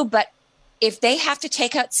JetBlue. But if they have to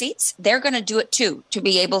take out seats, they're going to do it too, to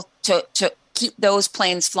be able to keep those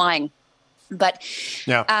planes flying. But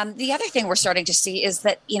the other thing we're starting to see is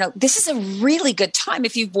that, this is a really good time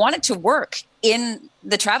if you've wanted to work in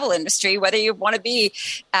the travel industry, whether you want to be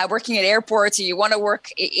working at airports or you want to work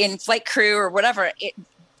in flight crew or whatever.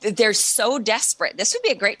 They're so desperate. This would be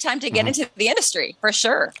a great time to get into the industry for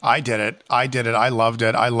sure. I did it. I loved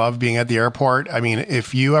it. I love being at the airport. I mean,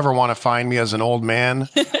 if you ever want to find me as an old man,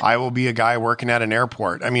 I will be a guy working at an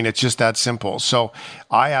airport. I mean, it's just that simple. So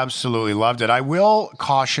I absolutely loved it. I will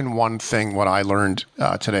caution one thing, what I learned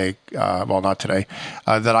today. Not today,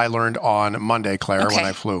 that I learned on Monday, Claire, when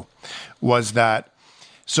I flew, was that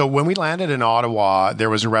so when we landed in Ottawa, there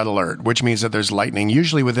was a red alert, which means that there's lightning,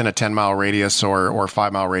 usually within a 10-mile radius or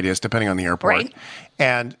 5-mile radius, depending on the airport. Right.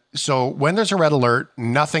 And so when there's a red alert,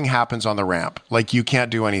 nothing happens on the ramp. Like, you can't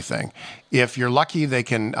do anything. If you're lucky, they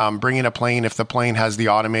can bring in a plane if the plane has the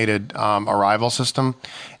automated arrival system,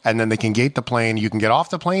 and then they can gate the plane. You can get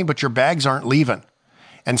off the plane, but your bags aren't leaving.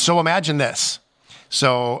 And so imagine this.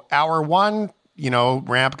 So hour 1,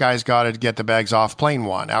 ramp guys got to get the bags off plane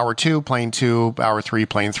 1. Hour 2, plane 2. Hour 3,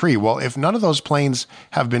 plane 3. Well, if none of those planes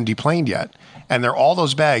have been deplaned yet, and they're all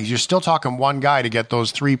those bags, you're still talking one guy to get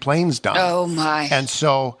those 3 planes done. Oh, my. And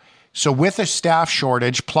so with a staff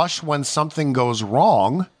shortage, plus when something goes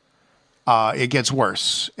wrong, it gets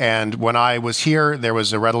worse. And when I was here, there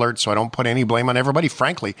was a red alert, so I don't put any blame on everybody.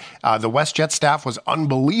 Frankly, the WestJet staff was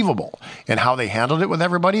unbelievable in how they handled it with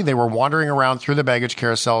everybody. They were wandering around through the baggage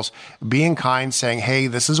carousels, being kind, saying, hey,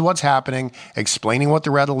 this is what's happening, explaining what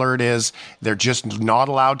the red alert is. They're just not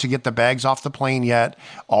allowed to get the bags off the plane yet,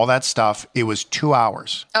 all that stuff. It was 2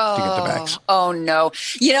 hours to get the bags. Oh, no.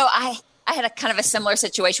 I had a kind of a similar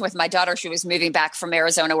situation with my daughter. She was moving back from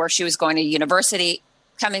Arizona where she was going to university,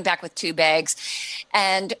 coming back with 2 bags,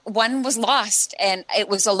 and one was lost, and it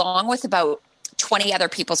was along with about 20 other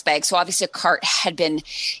people's bags. So obviously a cart had been,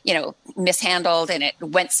 mishandled and it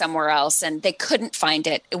went somewhere else and they couldn't find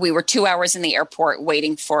it. We were 2 hours in the airport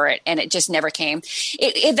waiting for it and it just never came.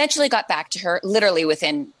 It eventually got back to her literally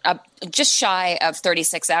within just shy of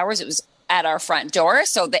 36 hours. It was at our front door.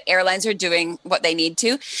 So the airlines are doing what they need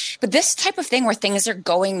to. But this type of thing where things are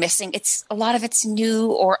going missing, a lot of it's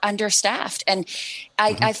new or understaffed. And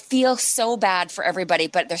I feel so bad for everybody,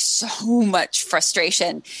 but there's so much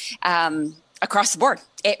frustration across the board.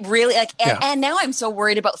 It really and now I'm so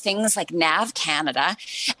worried about things like Nav Canada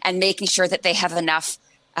and making sure that they have enough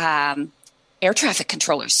air traffic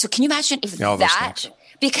controllers. So can you imagine if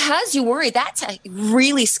because you worry, that's a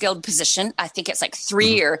really skilled position. I think it's like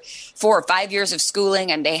 3 or 4 or 5 years of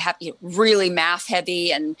schooling, and they have really math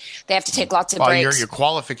heavy, and they have to take lots of breaks. Your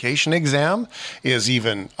qualification exam is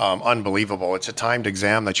even unbelievable. It's a timed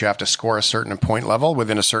exam that you have to score a certain point level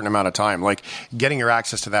within a certain amount of time. Like getting your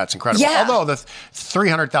access to that's incredible. Yeah. Although the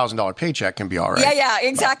 $300,000 paycheck can be all right. Yeah,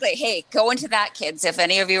 exactly. Hey, go into that, kids. If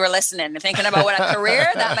any of you are listening and thinking about a career,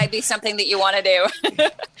 that might be something that you want to do.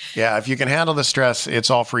 Yeah, if you can handle the stress,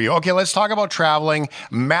 it's all for you. Okay, let's talk about traveling.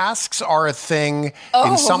 Masks are a thing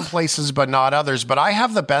in some places, but not others. But I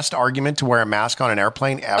have the best argument to wear a mask on an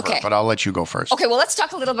airplane ever, but I'll let you go first. Okay, well, let's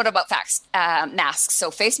talk a little bit about masks.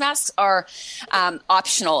 So face masks are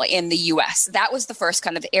optional in the U.S. That was the first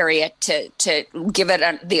kind of area to give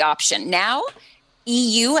it the option. Now,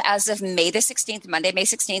 EU, as of Monday, May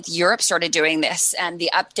 16th, Europe started doing this. And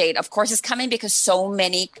the update, of course, is coming because so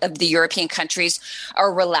many of the European countries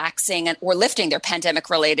are relaxing or lifting their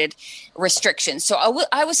pandemic-related restrictions. So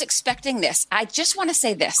I was expecting this. I just want to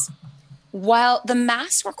say this. While the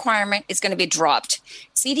mask requirement is going to be dropped,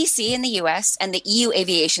 CDC in the U.S. and the EU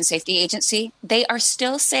Aviation Safety Agency, they are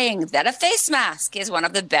still saying that a face mask is one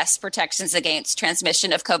of the best protections against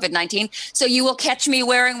transmission of COVID-19. So you will catch me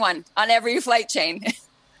wearing one on every flight chain.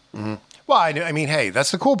 Mm-hmm. Well, I mean, hey,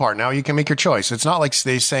 that's the cool part. Now you can make your choice. It's not like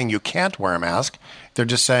they're saying you can't wear a mask. They're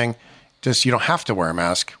just saying you don't have to wear a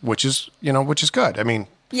mask, which is good. I mean,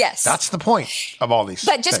 yes, that's the point of all these.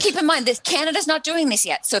 But just keep in mind that Canada's not doing this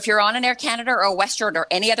yet. So if you're on an Air Canada or a WestJet or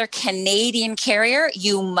any other Canadian carrier,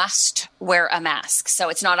 you must wear a mask. So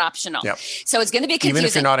it's not optional. Yep. So it's going to be confusing. Even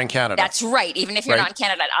if you're not in Canada. That's right. Even if you're not in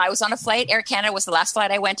Canada. I was on a flight. Air Canada was the last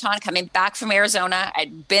flight I went on coming back from Arizona.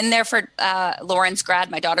 I'd been there for Lauren's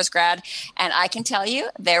grad, my daughter's grad. And I can tell you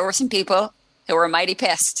there were some people who were mighty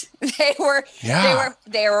pissed. They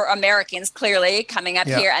were Americans clearly coming up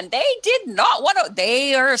here, and they did not want to.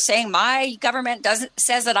 They are saying my government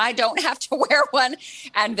says that I don't have to wear one,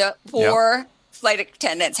 and the poor flight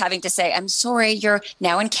attendants having to say, "I'm sorry, you're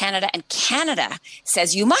now in Canada, and Canada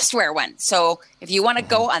says you must wear one. So if you want to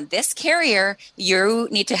go on this carrier, you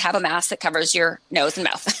need to have a mask that covers your nose and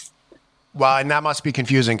mouth." Well, and that must be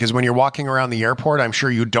confusing because when you're walking around the airport, I'm sure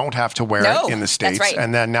you don't have to wear it in the States. That's right.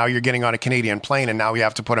 And then now you're getting on a Canadian plane and now you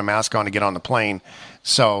have to put a mask on to get on the plane.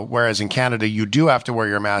 So whereas in Canada, you do have to wear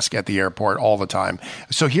your mask at the airport all the time.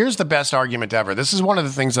 So here's the best argument ever. This is one of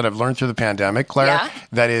the things that I've learned through the pandemic, Claire,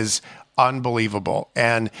 that is unbelievable.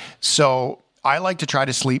 And so I like to try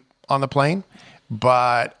to sleep on the plane.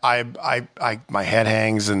 But I my head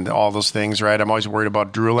hangs and all those things, right? I'm always worried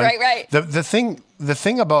about drooling. Right. The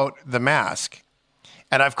thing about the mask,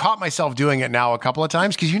 and I've caught myself doing it now a couple of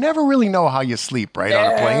times because you never really know how you sleep, right,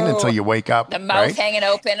 on a plane until you wake up. The mouth hanging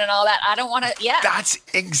open and all that. I don't want to. Yeah, that's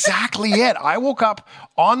exactly it. I woke up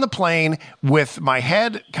on the plane with my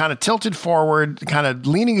head kind of tilted forward, kind of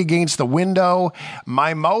leaning against the window.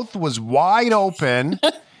 My mouth was wide open.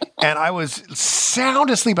 And I was sound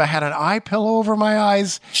asleep. I had an eye pillow over my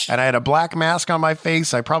eyes, and I had a black mask on my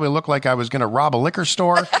face. I probably looked like I was going to rob a liquor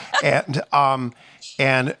store. And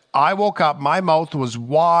I woke up. My mouth was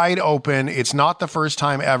wide open. It's not the first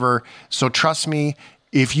time ever. So trust me,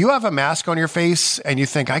 if you have a mask on your face and you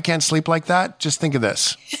think, I can't sleep like that, just think of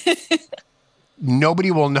this. Nobody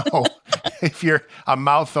will know if you're a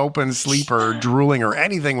mouth open sleeper, drooling or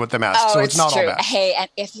anything with the mask. So it's not true. all bad. Hey, and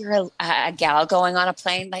if you're a gal going on a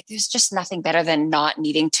plane, like there's just nothing better than not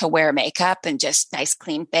needing to wear makeup and just nice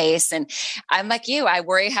clean face. And I'm like you, I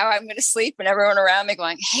worry how I'm going to sleep and everyone around me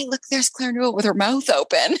going, hey, look, there's Claire Newell with her mouth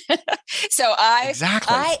open. So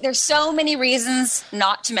there's so many reasons,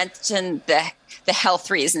 not to mention the health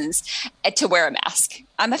reasons, to wear a mask.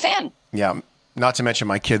 I'm a fan. Yeah. Not to mention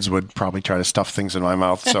my kids would probably try to stuff things in my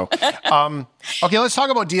mouth. So, okay, let's talk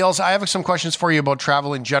about deals. I have some questions for you about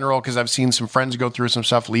travel in general because I've seen some friends go through some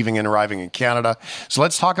stuff leaving and arriving in Canada. So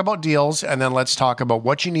let's talk about deals, and then let's talk about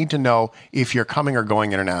what you need to know if you're coming or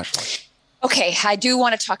going internationally. Okay, I do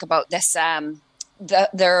want to talk about this.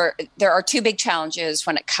 There are two big challenges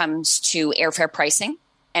when it comes to airfare pricing,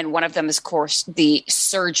 and one of them is, of course, the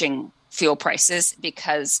surging fuel prices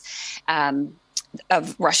because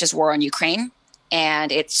of Russia's war on Ukraine.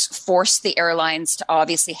 And it's forced the airlines to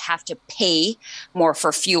obviously have to pay more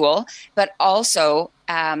for fuel, but also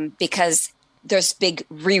because there's big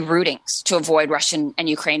reroutings to avoid Russian and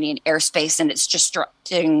Ukrainian airspace, and it's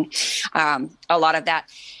disrupting a lot of that.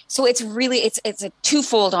 So it's a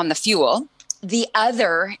twofold on the fuel. The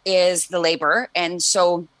other is the labor. And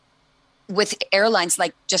so with airlines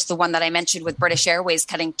like just the one that I mentioned with British Airways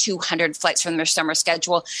cutting 200 flights from their summer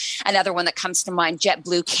schedule, another one that comes to mind,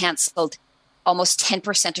 JetBlue canceled almost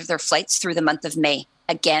 10% of their flights through the month of May.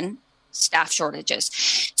 Again, staff shortages.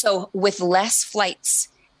 So with less flights,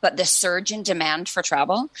 but the surge in demand for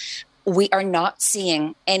travel, we are not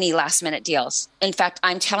seeing any last minute deals. In fact,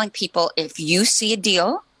 I'm telling people, if you see a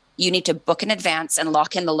deal, you need to book in advance and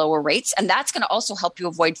lock in the lower rates. And that's going to also help you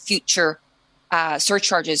avoid future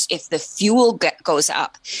surcharges if the fuel goes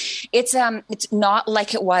up. It's not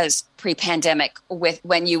like it was pre-pandemic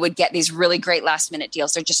when you would get these really great last minute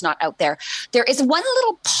deals. They're just not out there. There is one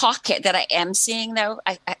little pocket that I am seeing though.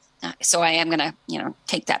 So I am going to,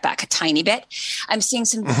 take that back a tiny bit. I'm seeing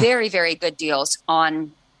some very, very good deals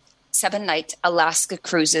on 7-night Alaska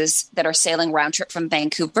cruises that are sailing round trip from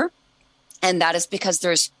Vancouver. And that is because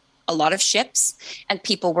there's a lot of ships and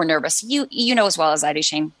people were nervous. You know as well as I do,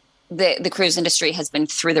 Shane. The cruise industry has been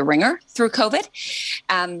through the ringer through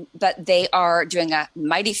COVID, but they are doing a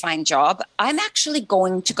mighty fine job. I'm actually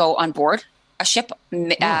going to go on board a ship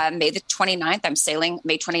May the 29th. I'm sailing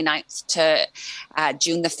May 29th to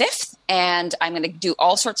June the 5th, and I'm going to do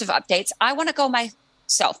all sorts of updates. I want to go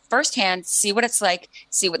myself firsthand, see what it's like,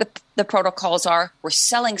 see what the protocols are. We're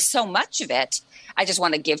selling so much of it. I just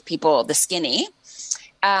want to give people the skinny.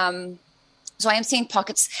 So I am seeing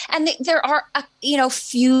pockets, and there are,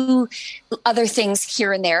 few other things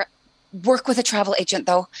here and there. Work with a travel agent,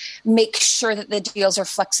 though. Make sure that the deals are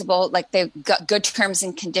flexible, like they've got good terms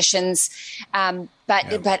and conditions. But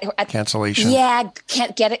cancellation. Yeah,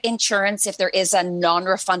 can't get insurance if there is a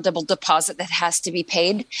non-refundable deposit that has to be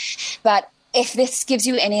paid. But if this gives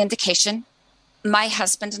you any indication, my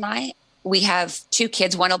husband and I, we have 2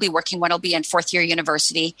 kids. One will be working, one will be in 4th year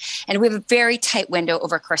university. And we have a very tight window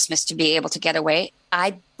over Christmas to be able to get away.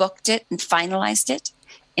 I booked it and finalized it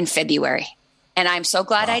in February. And I'm so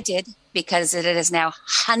glad I did, because it is now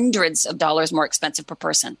hundreds of dollars more expensive per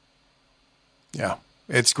person. Yeah.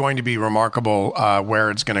 It's going to be remarkable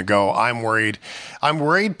where it's going to go. I'm worried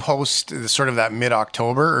post sort of that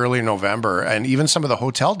mid-October, early November, and even some of the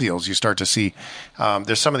hotel deals you start to see.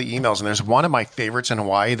 There's some of the emails, and there's one of my favorites in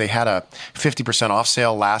Hawaii. They had a 50% off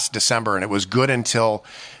sale last December, and it was good until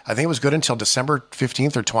December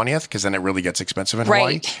 15th or 20th, because then it really gets expensive in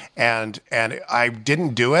Hawaii. And I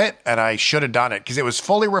didn't do it, and I should have done it, because it was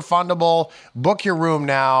fully refundable. Book your room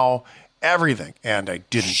now. Everything. And I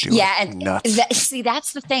didn't do it. Yeah. And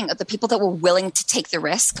that's the thing. The people that were willing to take the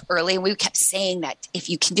risk early, and we kept saying that if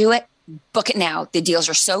you can do it, book it now. The deals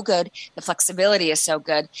are so good. The flexibility is so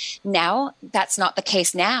good. Now, that's not the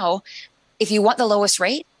case. Now, if you want the lowest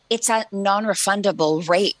rate, it's a non-refundable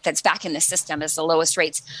rate that's back in the system as the lowest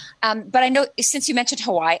rates. But I know, since you mentioned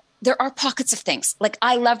Hawaii, there are pockets of things. Like,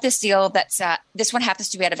 I love this deal. This one happens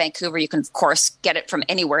to be out of Vancouver. You can, of course, get it from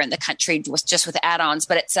anywhere in the country just with add-ons.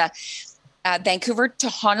 But it's Vancouver to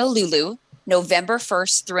Honolulu, November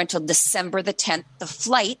 1st through until December the 10th. The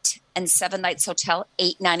flight and 7 nights hotel,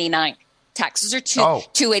 $899. Taxes are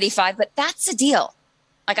 $285, but that's a deal.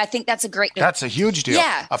 Like, I think that's a great deal. That's a huge deal.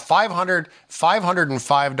 Yeah. A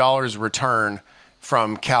 $505 return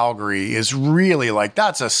from Calgary is really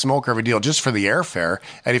that's a smoker of a deal just for the airfare.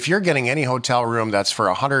 And if you're getting any hotel room that's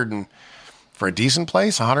for for a decent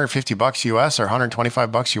place, $150 US or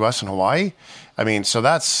 $125 US in Hawaii. I mean, so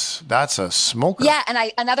that's a smoker. Yeah,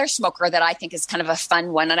 and another smoker that I think is kind of a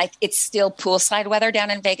fun one, and it's still poolside weather down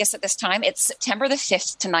in Vegas at this time. It's September the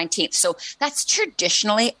 5th to 19th. So that's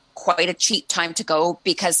traditionally quite a cheap time to go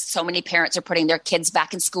because so many parents are putting their kids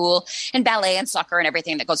back in school and ballet and soccer and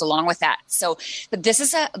everything that goes along with that. So this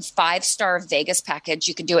is a 5-star Vegas package.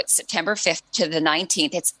 You can do it September 5th to the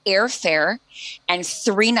 19th. It's airfare and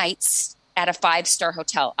 3 nights at a 5-star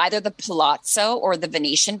hotel, either the Palazzo or the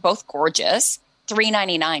Venetian, both gorgeous.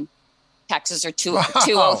 $399. Taxes are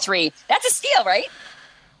 $203. That's a steal, right?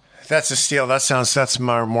 That's a steal. That's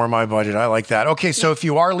more my budget. I like that. Okay, so if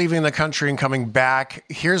you are leaving the country and coming back,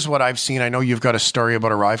 here's what I've seen. I know you've got a story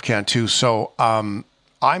about ArriveCan too. So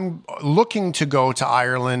I'm looking to go to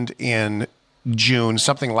Ireland in June.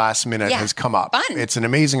 Something last minute has come up. Fun. It's an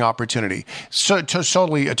amazing opportunity. So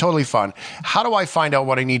totally fun. How do I find out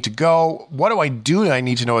what I need to go? What do I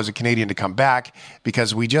need to know as a Canadian to come back?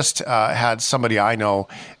 Because we just had somebody I know,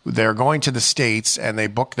 they're going to the States and they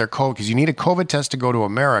booked their COVID because you need a COVID test to go to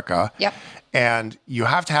America. Yep. And you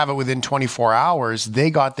have to have it within 24 hours. They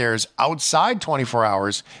got theirs outside 24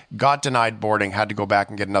 hours, got denied boarding, had to go back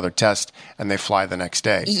and get another test, and they fly the next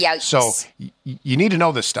day. Yeah. So you need to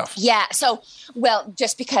know this stuff. Yeah. So, well,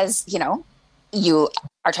 just because, you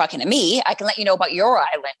are talking to me, I can let you know about your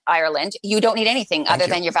Ireland. You don't need anything other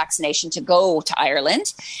than your vaccination to go to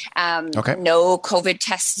Ireland. Okay. No COVID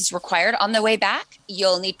test is required on the way back.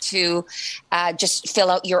 You'll need to just fill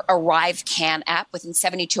out your ArriveCan app within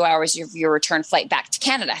 72 hours of your return flight back to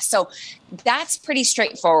Canada. So that's pretty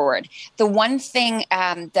straightforward. The one thing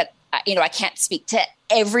that, I can't speak to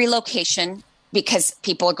every location because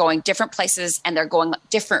people are going different places and they're going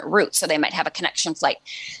different routes. So they might have a connection flight.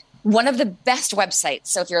 One of the best websites.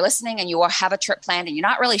 So if you're listening and you have a trip planned and you're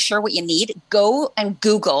not really sure what you need, go and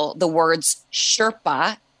Google the words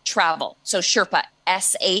Sherpa travel. So Sherpa,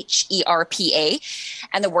 SHERPA,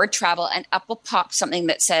 and the word travel, and up will pop something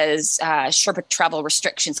that says Sherpa travel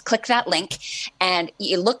restrictions. Click that link, and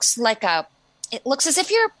it looks as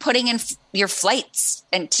if you're putting in your flights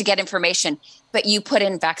and to get information, but you put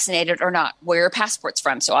in vaccinated or not, where your passport's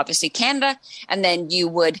from. So obviously Canada, and then you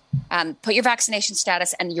would put your vaccination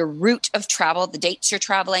status and your route of travel, the dates you're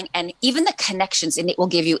traveling, and even the connections, and it will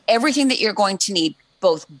give you everything that you're going to need,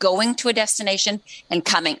 both going to a destination and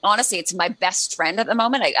coming. Honestly, it's my best friend at the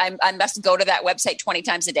moment. I must go to that website 20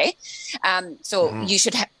 times a day. You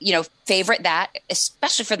should, favorite that,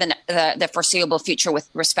 especially for the foreseeable future with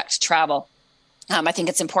respect to travel. I think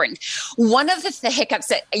it's important. One of the hiccups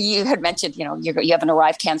that you had mentioned, you have an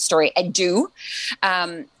ArriveCan story. I do.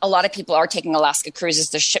 A lot of people are taking Alaska cruises.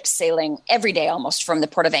 There's ships sailing every day almost from the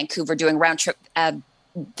port of Vancouver, doing round trip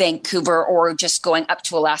Vancouver or just going up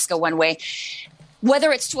to Alaska one way.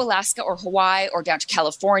 Whether it's to Alaska or Hawaii or down to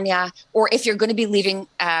California, or if you're going to be leaving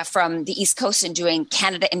from the East Coast and doing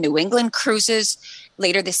Canada and New England cruises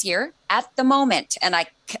later this year, at the moment, and I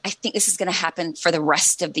think this is going to happen for the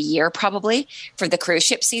rest of the year, probably for the cruise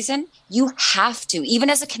ship season, you have to, even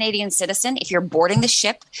as a Canadian citizen, if you're boarding the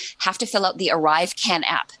ship, have to fill out the ArriveCan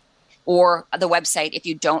app or the website if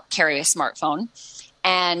you don't carry a smartphone.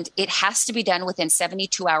 And it has to be done within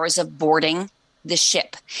 72 hours of boarding the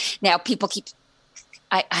ship. Now, people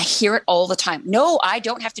I hear it all the time. No, I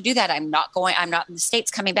don't have to do that. I'm not in the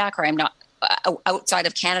States coming back, or I'm not outside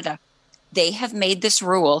of Canada. They have made this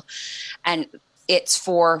rule, and it's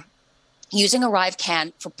for using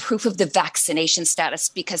ArriveCan for proof of the vaccination status,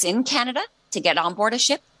 because in Canada, to get on board a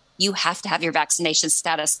ship, you have to have your vaccination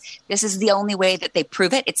status. This is the only way that they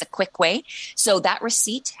prove it. It's a quick way. So that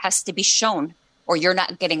receipt has to be shown, or you're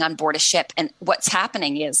not getting on board a ship. And what's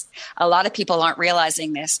happening is a lot of people aren't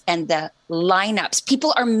realizing this, and the lineups,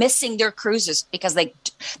 people are missing their cruises because they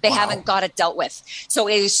haven't got it dealt with. So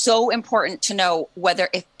it is so important to know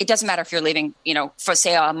if it doesn't matter if you're leaving, for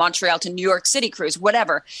say a Montreal to New York City cruise,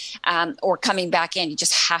 whatever, or coming back in, you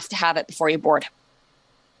just have to have it before you board.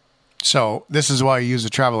 So this is why you use a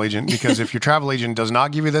travel agent, because if your travel agent does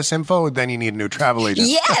not give you this info, then you need a new travel agent.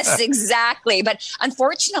 Yes, exactly. But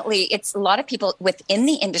unfortunately, it's a lot of people within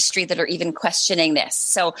the industry that are even questioning this.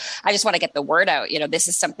 So I just want to get the word out. This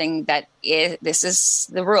is something this is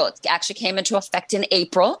the rule. It actually came into effect in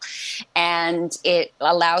April, and it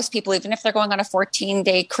allows people, even if they're going on a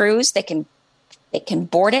 14-day cruise, they can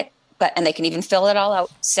board it, and they can even fill it all out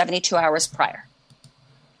 72 hours prior.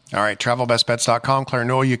 All right, travelbestbets.com. Claire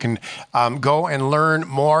Noel, you can go and learn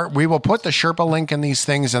more. We will put the Sherpa link in these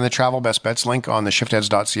things and the Travel Best Bets link on the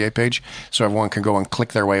shiftheads.ca page, so everyone can go and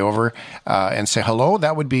click their way over and say hello.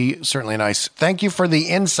 That would be certainly nice. Thank you for the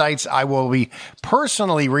insights. I will be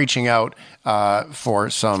personally reaching out for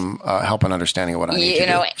some help and understanding of what I need to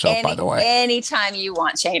do. So, by the way, anytime you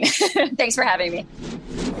want, Shane. Thanks for having me.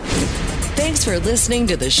 Thanks for listening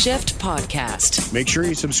to the Shift Podcast. Make sure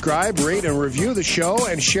you subscribe, rate, and review the show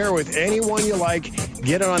and share with anyone you like.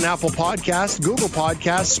 Get it on Apple Podcasts, Google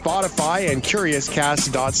Podcasts, Spotify, and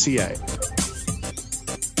CuriousCast.ca.